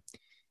team,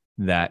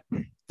 that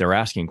they're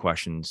asking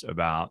questions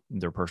about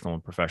their personal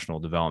and professional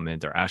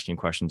development. They're asking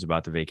questions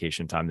about the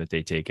vacation time that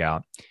they take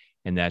out.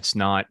 And that's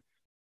not,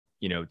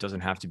 it doesn't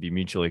have to be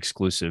mutually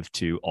exclusive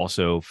to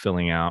also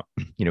filling out,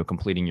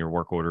 completing your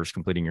work orders,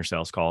 completing your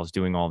sales calls,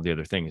 doing all of the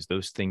other things.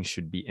 Those things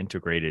should be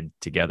integrated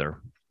together.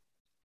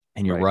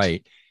 And you're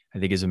right. I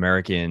think as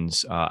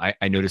Americans,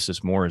 I notice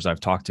this more as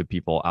I've talked to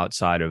people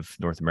outside of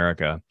North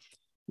America.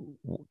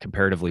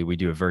 Comparatively, we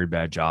do a very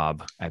bad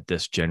job at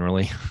this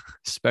generally,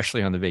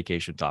 especially on the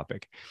vacation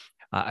topic.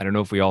 I don't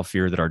know if we all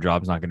fear that our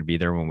job's not going to be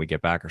there when we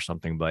get back or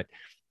something, but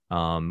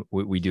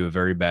we do a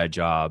very bad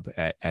job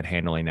at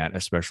handling that,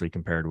 especially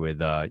compared with,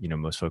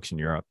 most folks in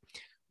Europe.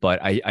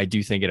 But I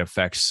do think it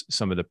affects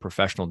some of the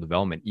professional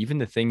development, even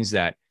the things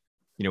that,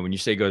 when you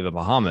say go to the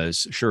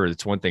Bahamas, sure,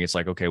 it's one thing. It's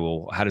like, okay,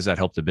 well, how does that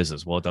help the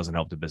business? Well, it doesn't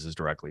help the business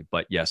directly,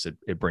 but yes,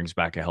 it brings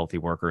back a healthy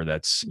worker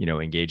that's,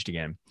 engaged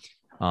again.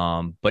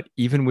 But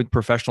even with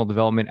professional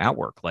development at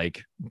work,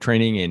 like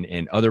training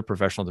and other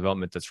professional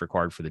development that's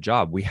required for the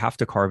job, we have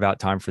to carve out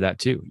time for that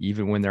too,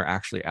 even when they're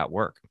actually at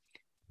work.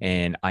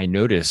 And I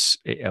notice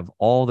of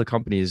all the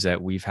companies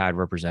that we've had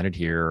represented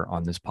here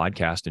on this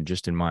podcast and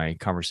just in my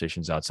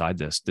conversations outside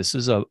this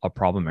is a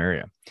problem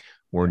area.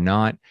 We're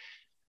not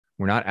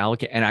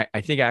allocating. And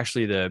I think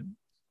actually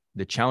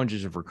the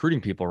challenges of recruiting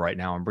people right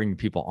now and bringing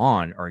people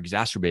on are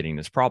exacerbating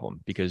this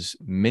problem because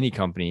many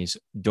companies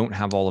don't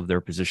have all of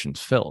their positions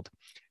filled.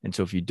 And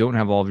so if you don't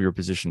have all of your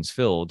positions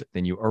filled,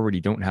 then you already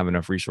don't have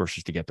enough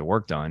resources to get the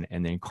work done.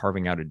 And then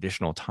carving out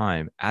additional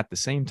time at the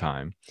same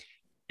time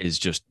is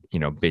just,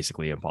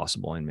 basically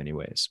impossible in many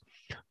ways.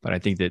 But I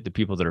think that the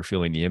people that are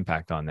feeling the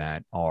impact on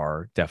that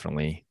are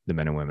definitely the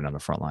men and women on the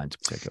front lines in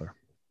particular.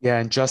 Yeah.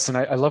 And Justin,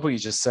 I love what you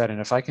just said.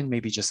 And if I can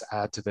maybe just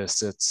add to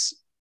this, it's,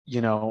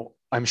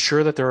 I'm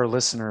sure that there are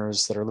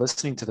listeners that are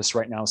listening to this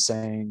right now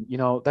saying,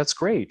 that's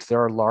great.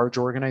 There are large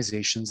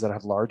organizations that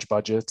have large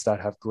budgets that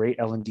have great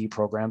L&D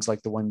programs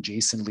like the one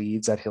Jason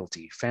leads at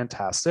Hilti.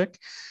 Fantastic.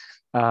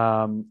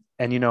 And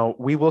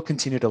we will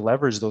continue to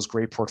leverage those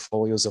great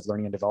portfolios of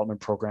learning and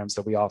development programs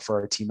that we offer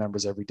our team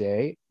members every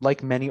day,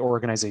 like many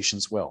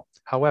organizations will.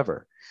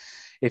 However,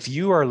 if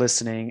you are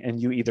listening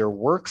and you either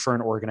work for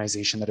an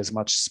organization that is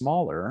much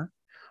smaller,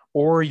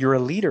 or you're a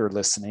leader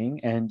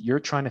listening and you're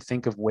trying to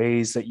think of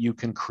ways that you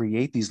can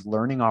create these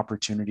learning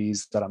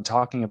opportunities that I'm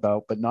talking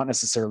about, but not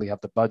necessarily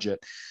have the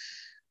budget.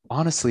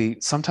 Honestly,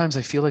 sometimes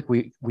I feel like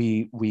we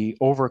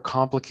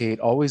overcomplicate,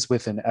 always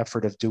with an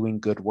effort of doing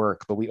good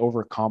work, but we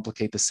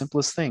overcomplicate the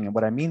simplest thing. And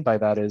what I mean by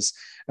that is,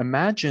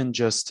 imagine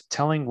just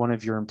telling one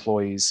of your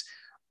employees,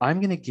 I'm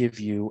going to give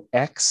you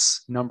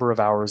X number of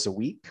hours a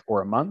week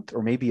or a month,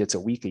 or maybe it's a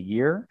week, a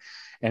year.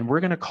 And we're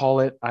going to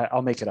call it,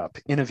 I'll make it up,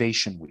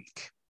 Innovation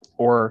Week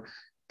or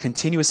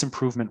Continuous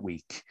Improvement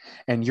Week.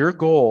 And your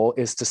goal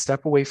is to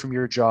step away from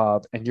your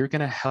job and you're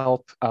going to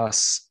help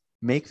us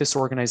make this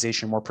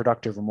organization more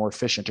productive or more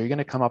efficient. Are you going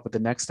to come up with the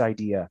next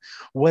idea?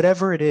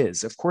 Whatever it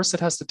is. Of course, it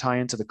has to tie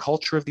into the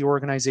culture of the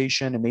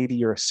organization and maybe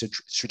your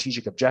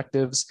strategic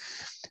objectives,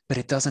 but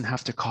it doesn't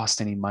have to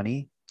cost any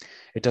money.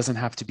 It doesn't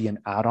have to be an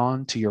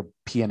add-on to your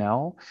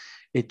P&L.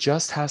 It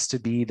just has to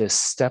be this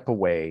step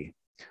away,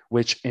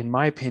 which in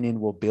my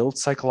opinion will build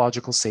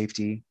psychological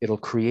safety. It'll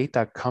create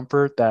that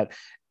comfort that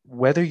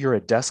whether you're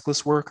a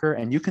deskless worker,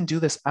 and you can do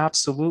this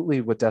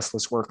absolutely with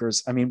deskless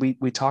workers. I mean,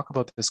 we talk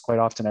about this quite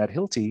often at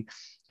Hilti.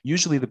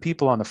 Usually the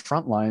people on the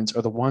front lines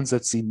are the ones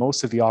that see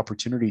most of the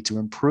opportunity to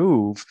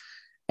improve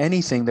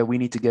anything that we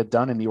need to get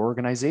done in the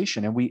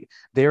organization. And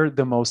they're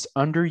the most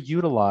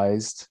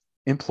underutilized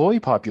employee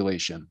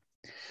population.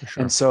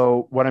 Sure. And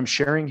so what I'm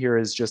sharing here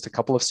is just a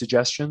couple of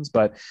suggestions,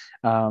 but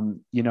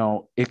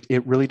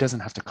it really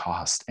doesn't have to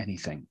cost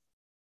anything.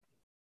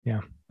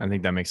 Yeah, I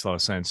think that makes a lot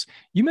of sense.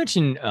 You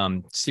mentioned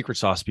secret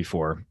sauce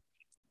before,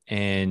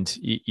 and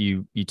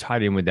you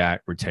tied in with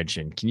that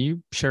retention. Can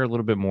you share a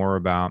little bit more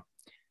about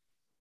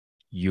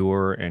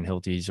your and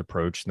Hilti's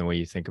approach and the way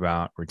you think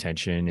about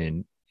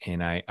retention?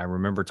 And I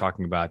remember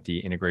talking about the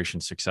integration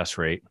success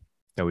rate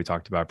that we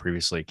talked about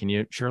previously. Can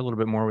you share a little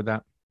bit more with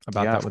that?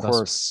 Yeah, of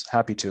course.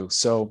 Happy to.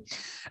 So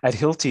at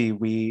Hilti,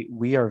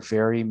 we are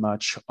very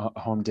much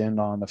homed in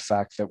on the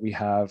fact that we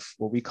have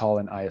what we call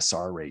an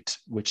ISR rate,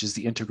 which is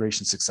the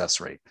integration success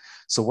rate.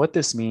 So what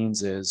this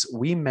means is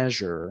we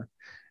measure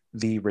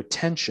the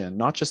retention,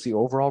 not just the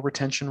overall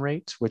retention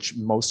rate, which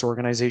most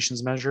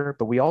organizations measure,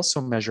 but we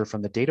also measure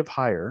from the date of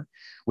hire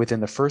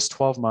within the first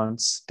 12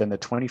 months, then the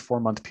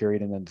 24-month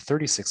period, and then the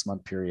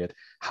 36-month period,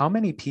 how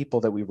many people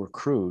that we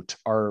recruit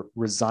are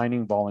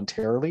resigning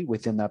voluntarily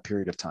within that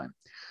period of time.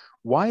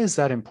 Why is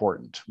that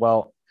important?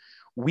 Well,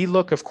 we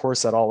look, of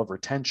course, at all of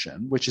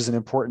retention, which is an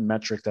important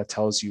metric that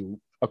tells you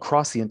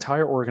across the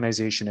entire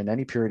organization in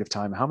any period of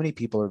time, how many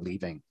people are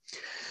leaving.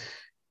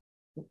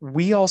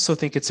 We also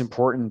think it's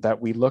important that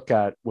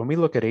when we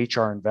look at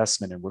HR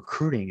investment and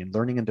recruiting and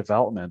learning and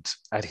development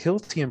at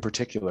Hilti in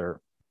particular,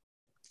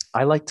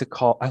 I like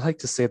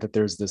to say that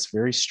there's this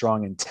very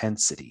strong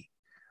intensity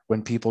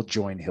when people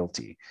join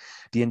Hilti.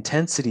 The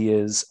intensity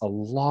is a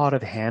lot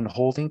of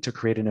hand-holding to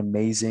create an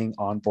amazing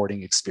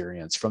onboarding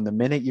experience. From the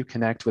minute you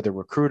connect with a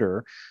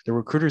recruiter, the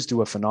recruiters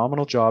do a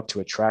phenomenal job to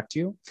attract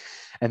you.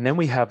 And then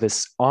we have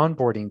this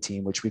onboarding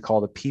team, which we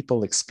call the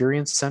People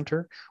Experience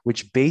Center,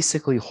 which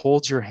basically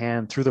holds your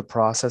hand through the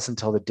process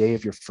until the day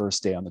of your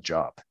first day on the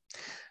job.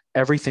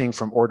 Everything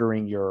from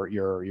ordering your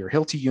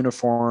Hilti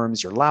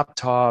uniforms, your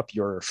laptop,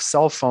 your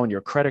cell phone,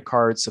 your credit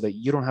card, so that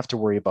you don't have to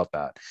worry about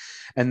that.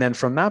 And then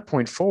from that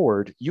point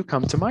forward, you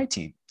come to my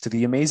team, to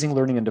the amazing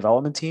learning and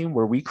development team,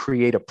 where we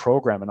create a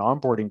program, an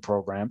onboarding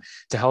program,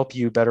 to help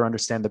you better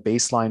understand the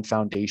baseline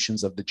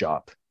foundations of the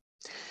job.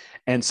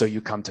 And so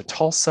you come to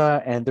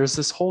Tulsa, and there's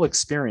this whole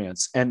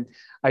experience. And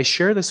I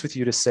share this with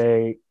you to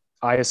say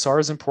ISR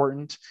is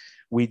important.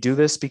 We do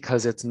this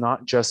because it's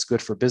not just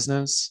good for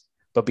business,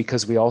 but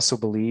because we also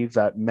believe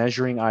that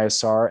measuring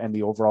ISR and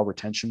the overall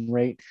retention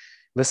rate,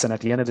 listen, at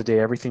the end of the day,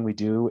 everything we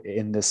do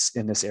in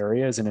this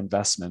area is an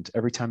investment.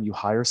 Every time you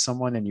hire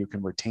someone and you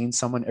can retain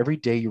someone, every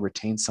day you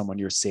retain someone,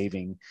 you're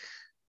saving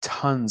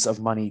tons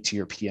of money to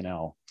your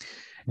P&L.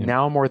 Yeah.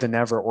 Now more than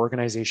ever,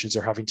 organizations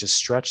are having to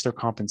stretch their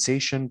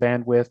compensation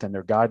bandwidth and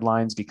their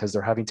guidelines because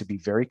they're having to be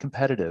very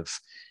competitive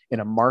in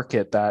a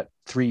market that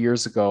 3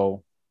 years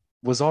ago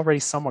was already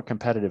somewhat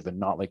competitive and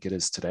not like it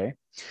is today.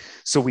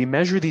 So we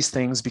measure these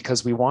things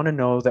because we want to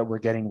know that we're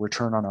getting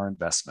return on our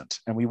investment.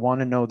 And we want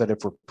to know that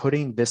if we're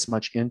putting this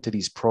much into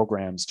these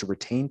programs to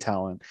retain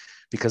talent,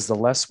 because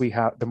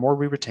the more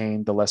we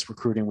retain, the less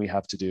recruiting we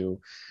have to do.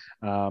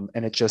 And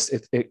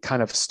it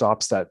kind of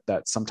stops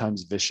that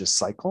sometimes vicious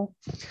cycle.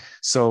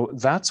 So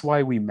that's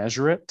why we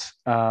measure it.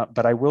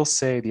 But I will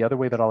say the other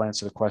way that I'll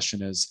answer the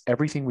question is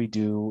everything we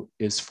do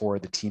is for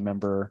the team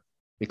member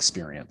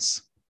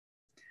experience.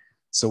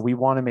 So we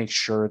want to make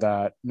sure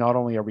that not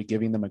only are we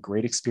giving them a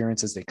great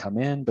experience as they come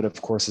in, but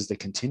of course, as they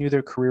continue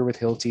their career with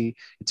Hilti,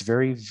 it's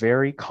very,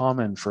 very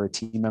common for a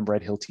team member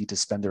at Hilti to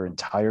spend their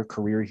entire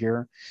career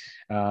here.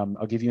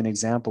 I'll give you an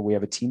example. We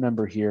have a team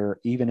member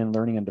here, even in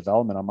learning and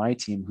development on my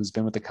team, who's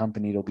been with the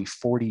company. It'll be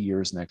 40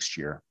 years next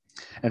year.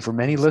 And for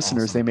many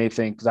listeners, awesome. They may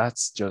think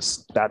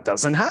that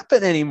doesn't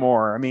happen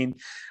anymore. I mean,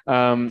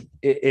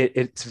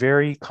 it's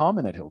very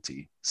common at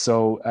Hilti.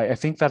 So I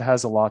think that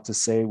has a lot to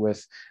say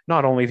with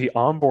not only the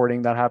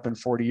onboarding that happened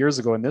 40 years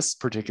ago in this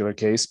particular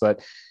case,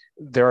 but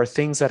there are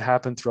things that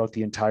happen throughout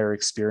the entire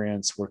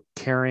experience. We're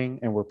caring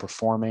and we're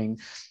performing.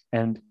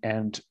 And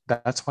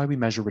that's why we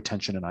measure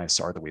retention and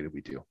ISR the way that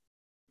we do.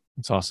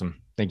 That's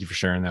awesome. Thank you for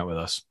sharing that with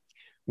us.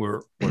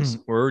 We're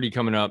already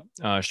coming up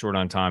short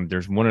on time.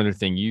 There's one other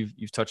thing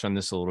you've touched on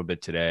this a little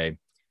bit today.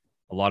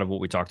 A lot of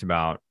what we talk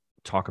about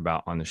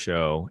on the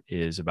show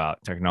is about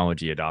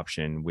technology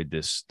adoption with the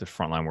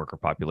frontline worker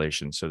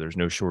population. So there's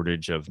no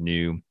shortage of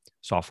new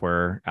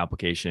software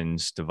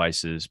applications,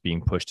 devices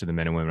being pushed to the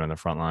men and women on the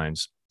front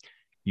lines.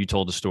 You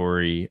told a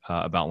story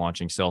about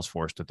launching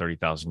Salesforce to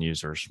 30,000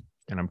 users,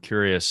 and I'm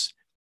curious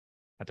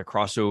at the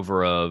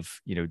crossover of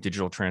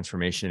digital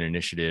transformation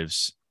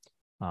initiatives.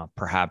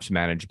 Perhaps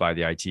managed by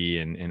the IT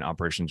and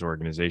operations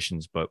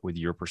organizations, but with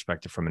your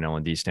perspective from an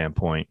L&D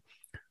standpoint,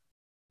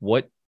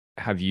 what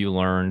have you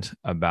learned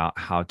about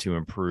how to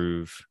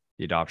improve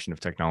the adoption of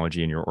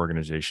technology in your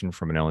organization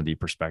from an L&D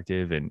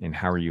perspective, and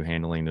how are you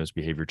handling those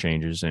behavior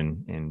changes?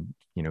 And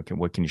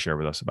what can you share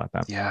with us about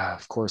that? Yeah,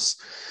 of course.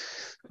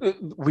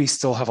 We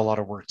still have a lot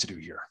of work to do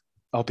here.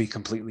 I'll be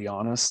completely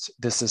honest.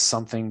 This is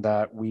something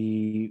that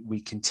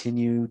we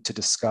continue to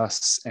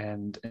discuss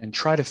and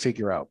try to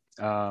figure out.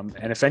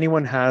 And if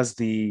anyone has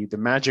the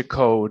magic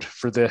code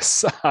for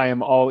this, I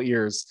am all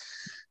ears.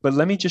 But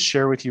let me just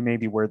share with you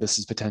maybe where this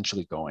is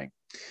potentially going.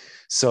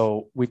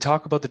 So we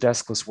talk about the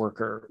deskless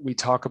worker. We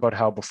talk about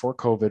how before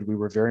COVID, we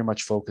were very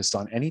much focused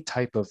on any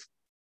type of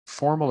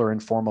formal or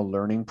informal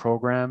learning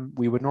program.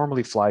 We would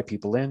normally fly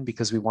people in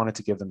because we wanted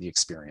to give them the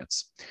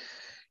experience.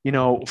 You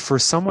know, for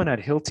someone at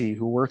Hilti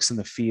who works in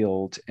the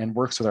field and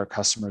works with our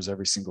customers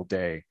every single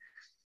day,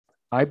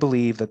 I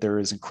believe that there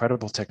is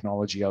incredible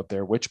technology out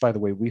there, which, by the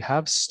way, we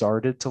have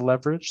started to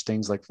leverage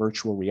things like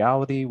virtual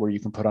reality, where you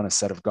can put on a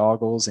set of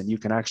goggles and you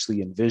can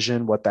actually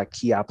envision what that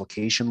key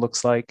application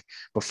looks like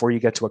before you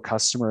get to a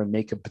customer and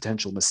make a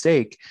potential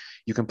mistake.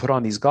 You can put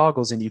on these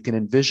goggles and you can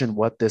envision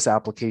what this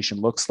application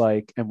looks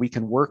like, and we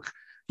can work.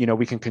 You know,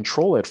 we can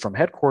control it from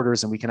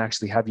headquarters and we can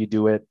actually have you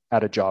do it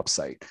at a job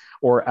site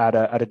or at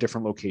a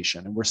different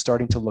location. And we're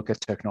starting to look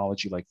at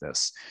technology like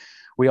this.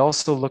 We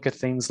also look at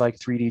things like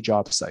 3D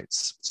job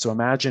sites. So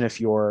imagine if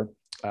you're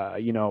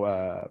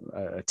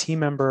a team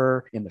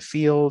member in the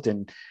field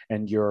and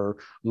you're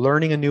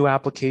learning a new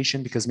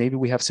application because maybe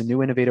we have some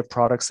new innovative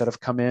products that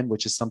have come in,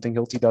 which is something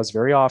Hilti does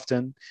very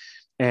often.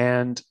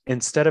 And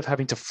instead of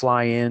having to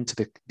fly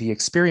into the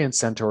experience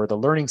center or the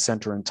learning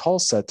center in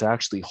Tulsa to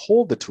actually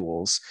hold the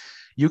tools,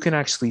 you can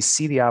actually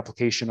see the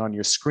application on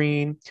your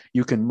screen.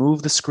 You can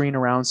move the screen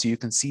around so you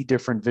can see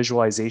different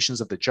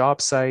visualizations of the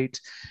job site.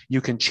 You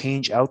can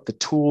change out the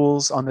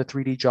tools on the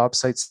 3D job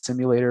site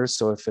simulator.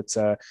 So if it's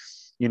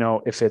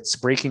if it's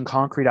breaking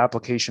concrete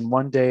application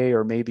one day,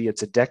 or maybe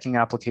it's a decking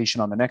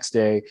application on the next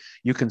day,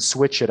 you can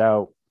switch it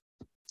out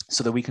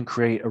so that we can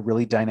create a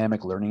really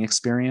dynamic learning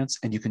experience,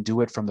 and you can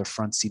do it from the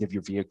front seat of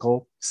your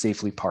vehicle,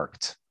 safely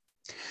parked.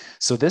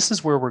 So this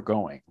is where we're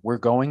going. We're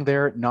going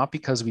there not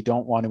because we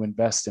don't want to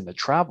invest in the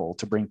travel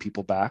to bring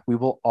people back. We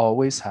will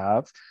always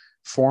have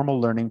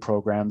formal learning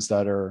programs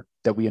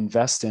that we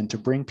invest in to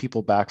bring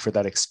people back for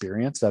that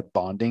experience, that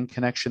bonding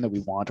connection that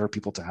we want our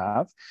people to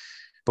have.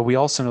 But we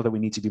also know that we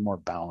need to be more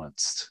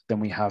balanced than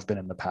we have been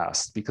in the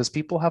past, because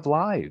people have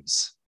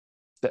lives.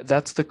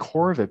 That's the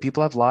core of it.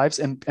 People have lives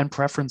and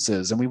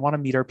preferences, and we want to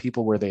meet our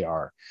people where they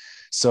are.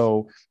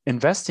 So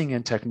investing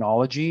in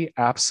technology,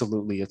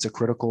 absolutely, it's a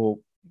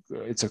critical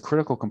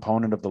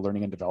component of the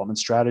learning and development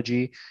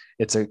strategy.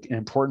 It's an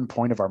important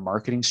point of our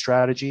marketing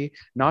strategy,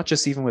 not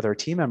just even with our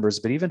team members,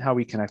 but even how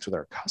we connect with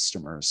our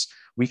customers.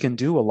 We can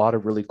do a lot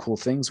of really cool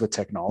things with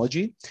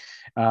technology.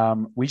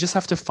 We just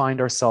have to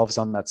find ourselves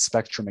on that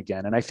spectrum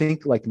again. And I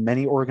think, like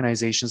many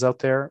organizations out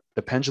there,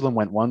 the pendulum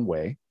went one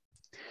way.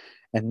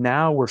 And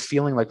now we're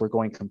feeling like we're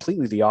going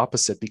completely the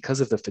opposite because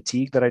of the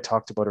fatigue that I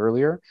talked about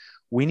earlier.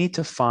 We need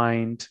to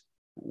find,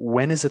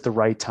 when is it the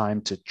right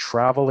time to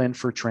travel in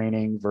for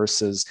training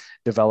versus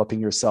developing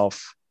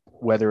yourself,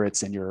 whether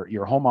it's in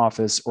your home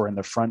office or in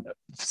the front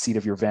seat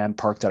of your van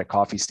parked at a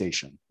coffee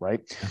station, right?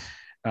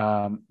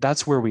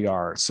 That's where we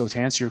are. So to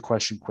answer your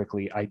question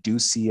quickly, I do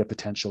see a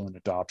potential in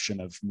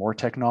adoption of more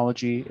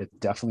technology. It's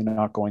definitely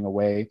not going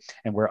away.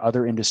 And where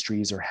other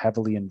industries are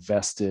heavily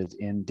invested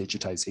in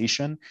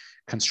digitization,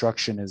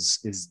 construction is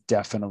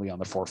definitely on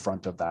the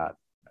forefront of that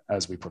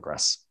as we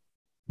progress.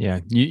 Yeah,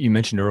 you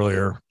mentioned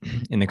earlier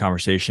in the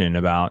conversation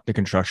about the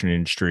construction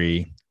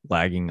industry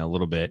lagging a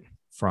little bit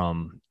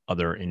from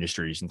other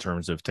industries in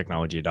terms of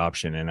technology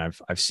adoption, and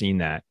I've seen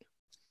that.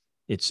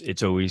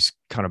 It's always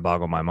kind of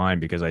boggled my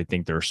mind, because I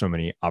think there are so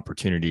many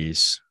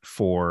opportunities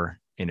for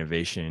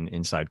innovation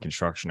inside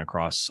construction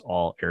across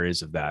all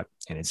areas of that,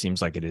 and it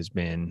seems like it has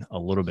been a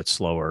little bit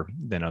slower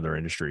than other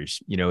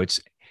industries. You know,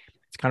 it's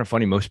kind of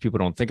funny. Most people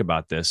don't think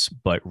about this,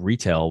 but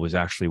retail was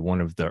actually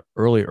one of the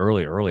early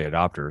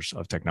adopters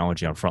of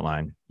technology on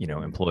frontline,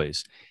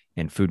 employees,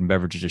 and food and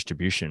beverage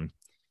distribution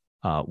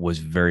was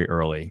very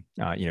early.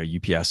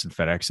 UPS and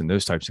FedEx and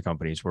those types of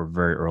companies were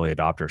very early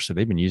adopters. So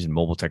they've been using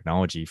mobile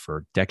technology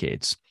for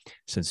decades,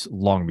 since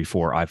long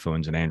before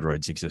iPhones and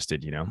Androids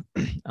existed,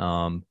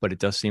 but it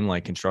does seem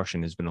like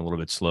construction has been a little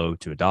bit slow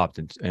to adopt.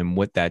 And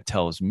what that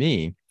tells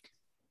me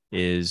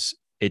is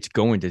it's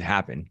going to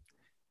happen.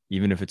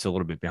 Even if it's a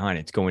little bit behind,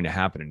 it's going to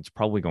happen, and it's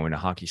probably going to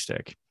hockey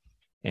stick.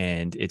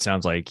 And it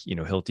sounds like,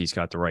 Hilti's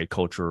got the right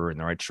culture and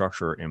the right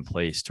structure in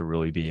place to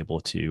really be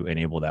able to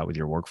enable that with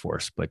your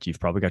workforce, but you've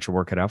probably got your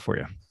work cut out for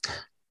you.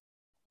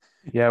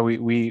 Yeah,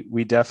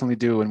 we definitely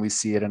do. And we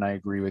see it. And I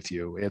agree with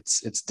you.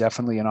 It's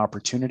definitely an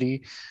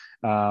opportunity.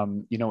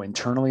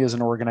 Internally as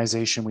an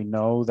organization, we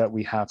know that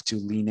we have to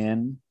lean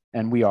in,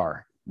 and we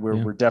are.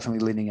 We're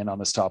definitely leaning in on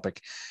this topic.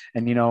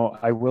 And,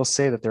 I will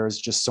say that there is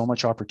just so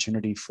much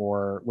opportunity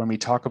for, when we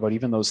talk about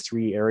even those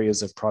three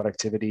areas of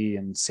productivity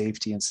and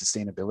safety and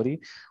sustainability,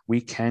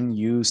 we can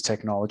use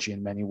technology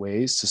in many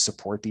ways to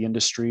support the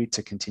industry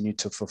to continue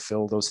to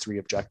fulfill those three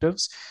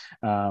objectives.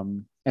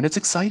 And it's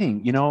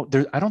exciting.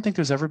 I don't think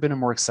there's ever been a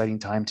more exciting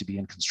time to be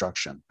in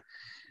construction.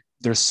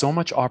 There's so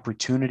much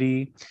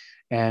opportunity.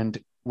 And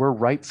we're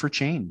ripe for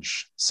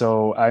change.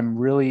 So I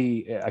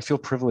feel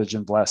privileged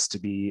and blessed to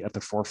be at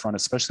the forefront,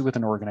 especially with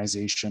an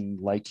organization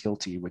like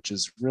Hilti, which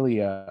is really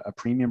a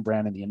premium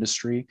brand in the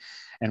industry.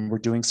 And we're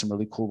doing some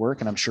really cool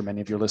work. And I'm sure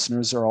many of your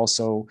listeners are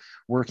also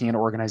working in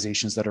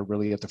organizations that are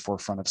really at the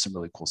forefront of some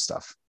really cool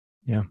stuff.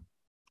 Yeah.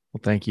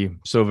 Well, thank you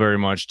so very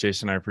much,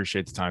 Jason. I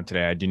appreciate the time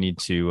today. I do need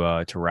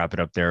to wrap it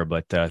up there,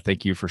 but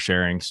thank you for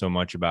sharing so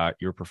much about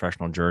your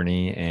professional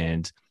journey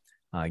and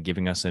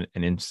giving us an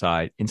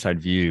inside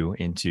view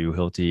into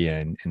Hilti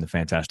and the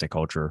fantastic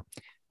culture.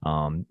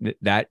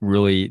 That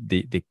really,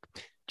 the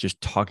just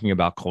talking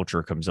about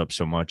culture comes up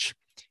so much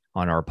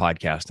on our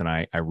podcast. And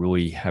I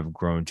really have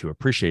grown to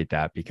appreciate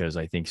that, because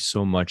I think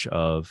so much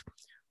of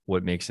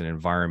what makes an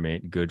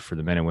environment good for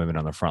the men and women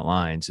on the front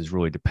lines is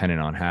really dependent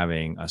on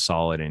having a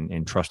solid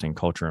and trusting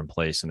culture in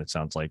place. And it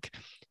sounds like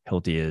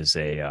Hilti is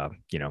a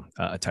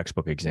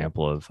textbook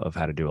example of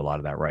how to do a lot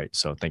of that right.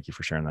 So thank you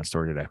for sharing that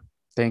story today.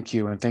 Thank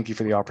you. And thank you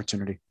for the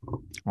opportunity.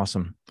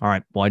 Awesome. All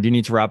right. Well, I do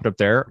need to wrap it up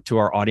there. To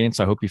our audience,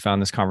 I hope you found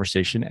this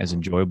conversation as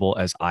enjoyable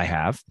as I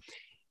have.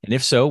 And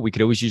if so, we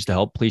could always use the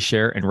help. Please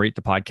share and rate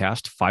the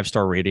podcast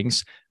 5-star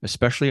ratings,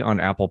 especially on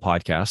Apple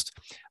Podcast.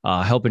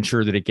 Help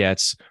ensure that it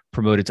gets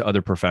promoted to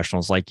other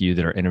professionals like you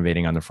that are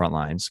innovating on the front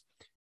lines.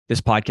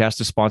 This podcast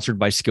is sponsored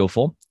by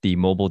Skillful, the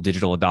mobile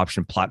digital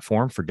adoption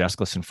platform for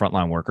deskless and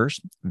frontline workers.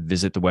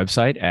 Visit the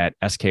website at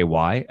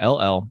skyllful.com.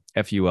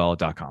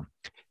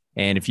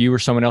 And if you or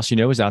someone else you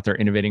know is out there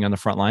innovating on the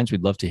front lines,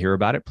 we'd love to hear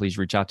about it. Please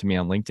reach out to me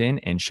on LinkedIn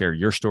and share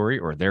your story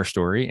or their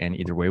story. And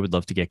either way, we'd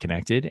love to get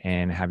connected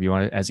and have you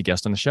on as a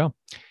guest on the show.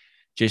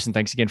 Jason,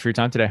 thanks again for your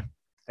time today.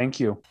 Thank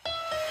you.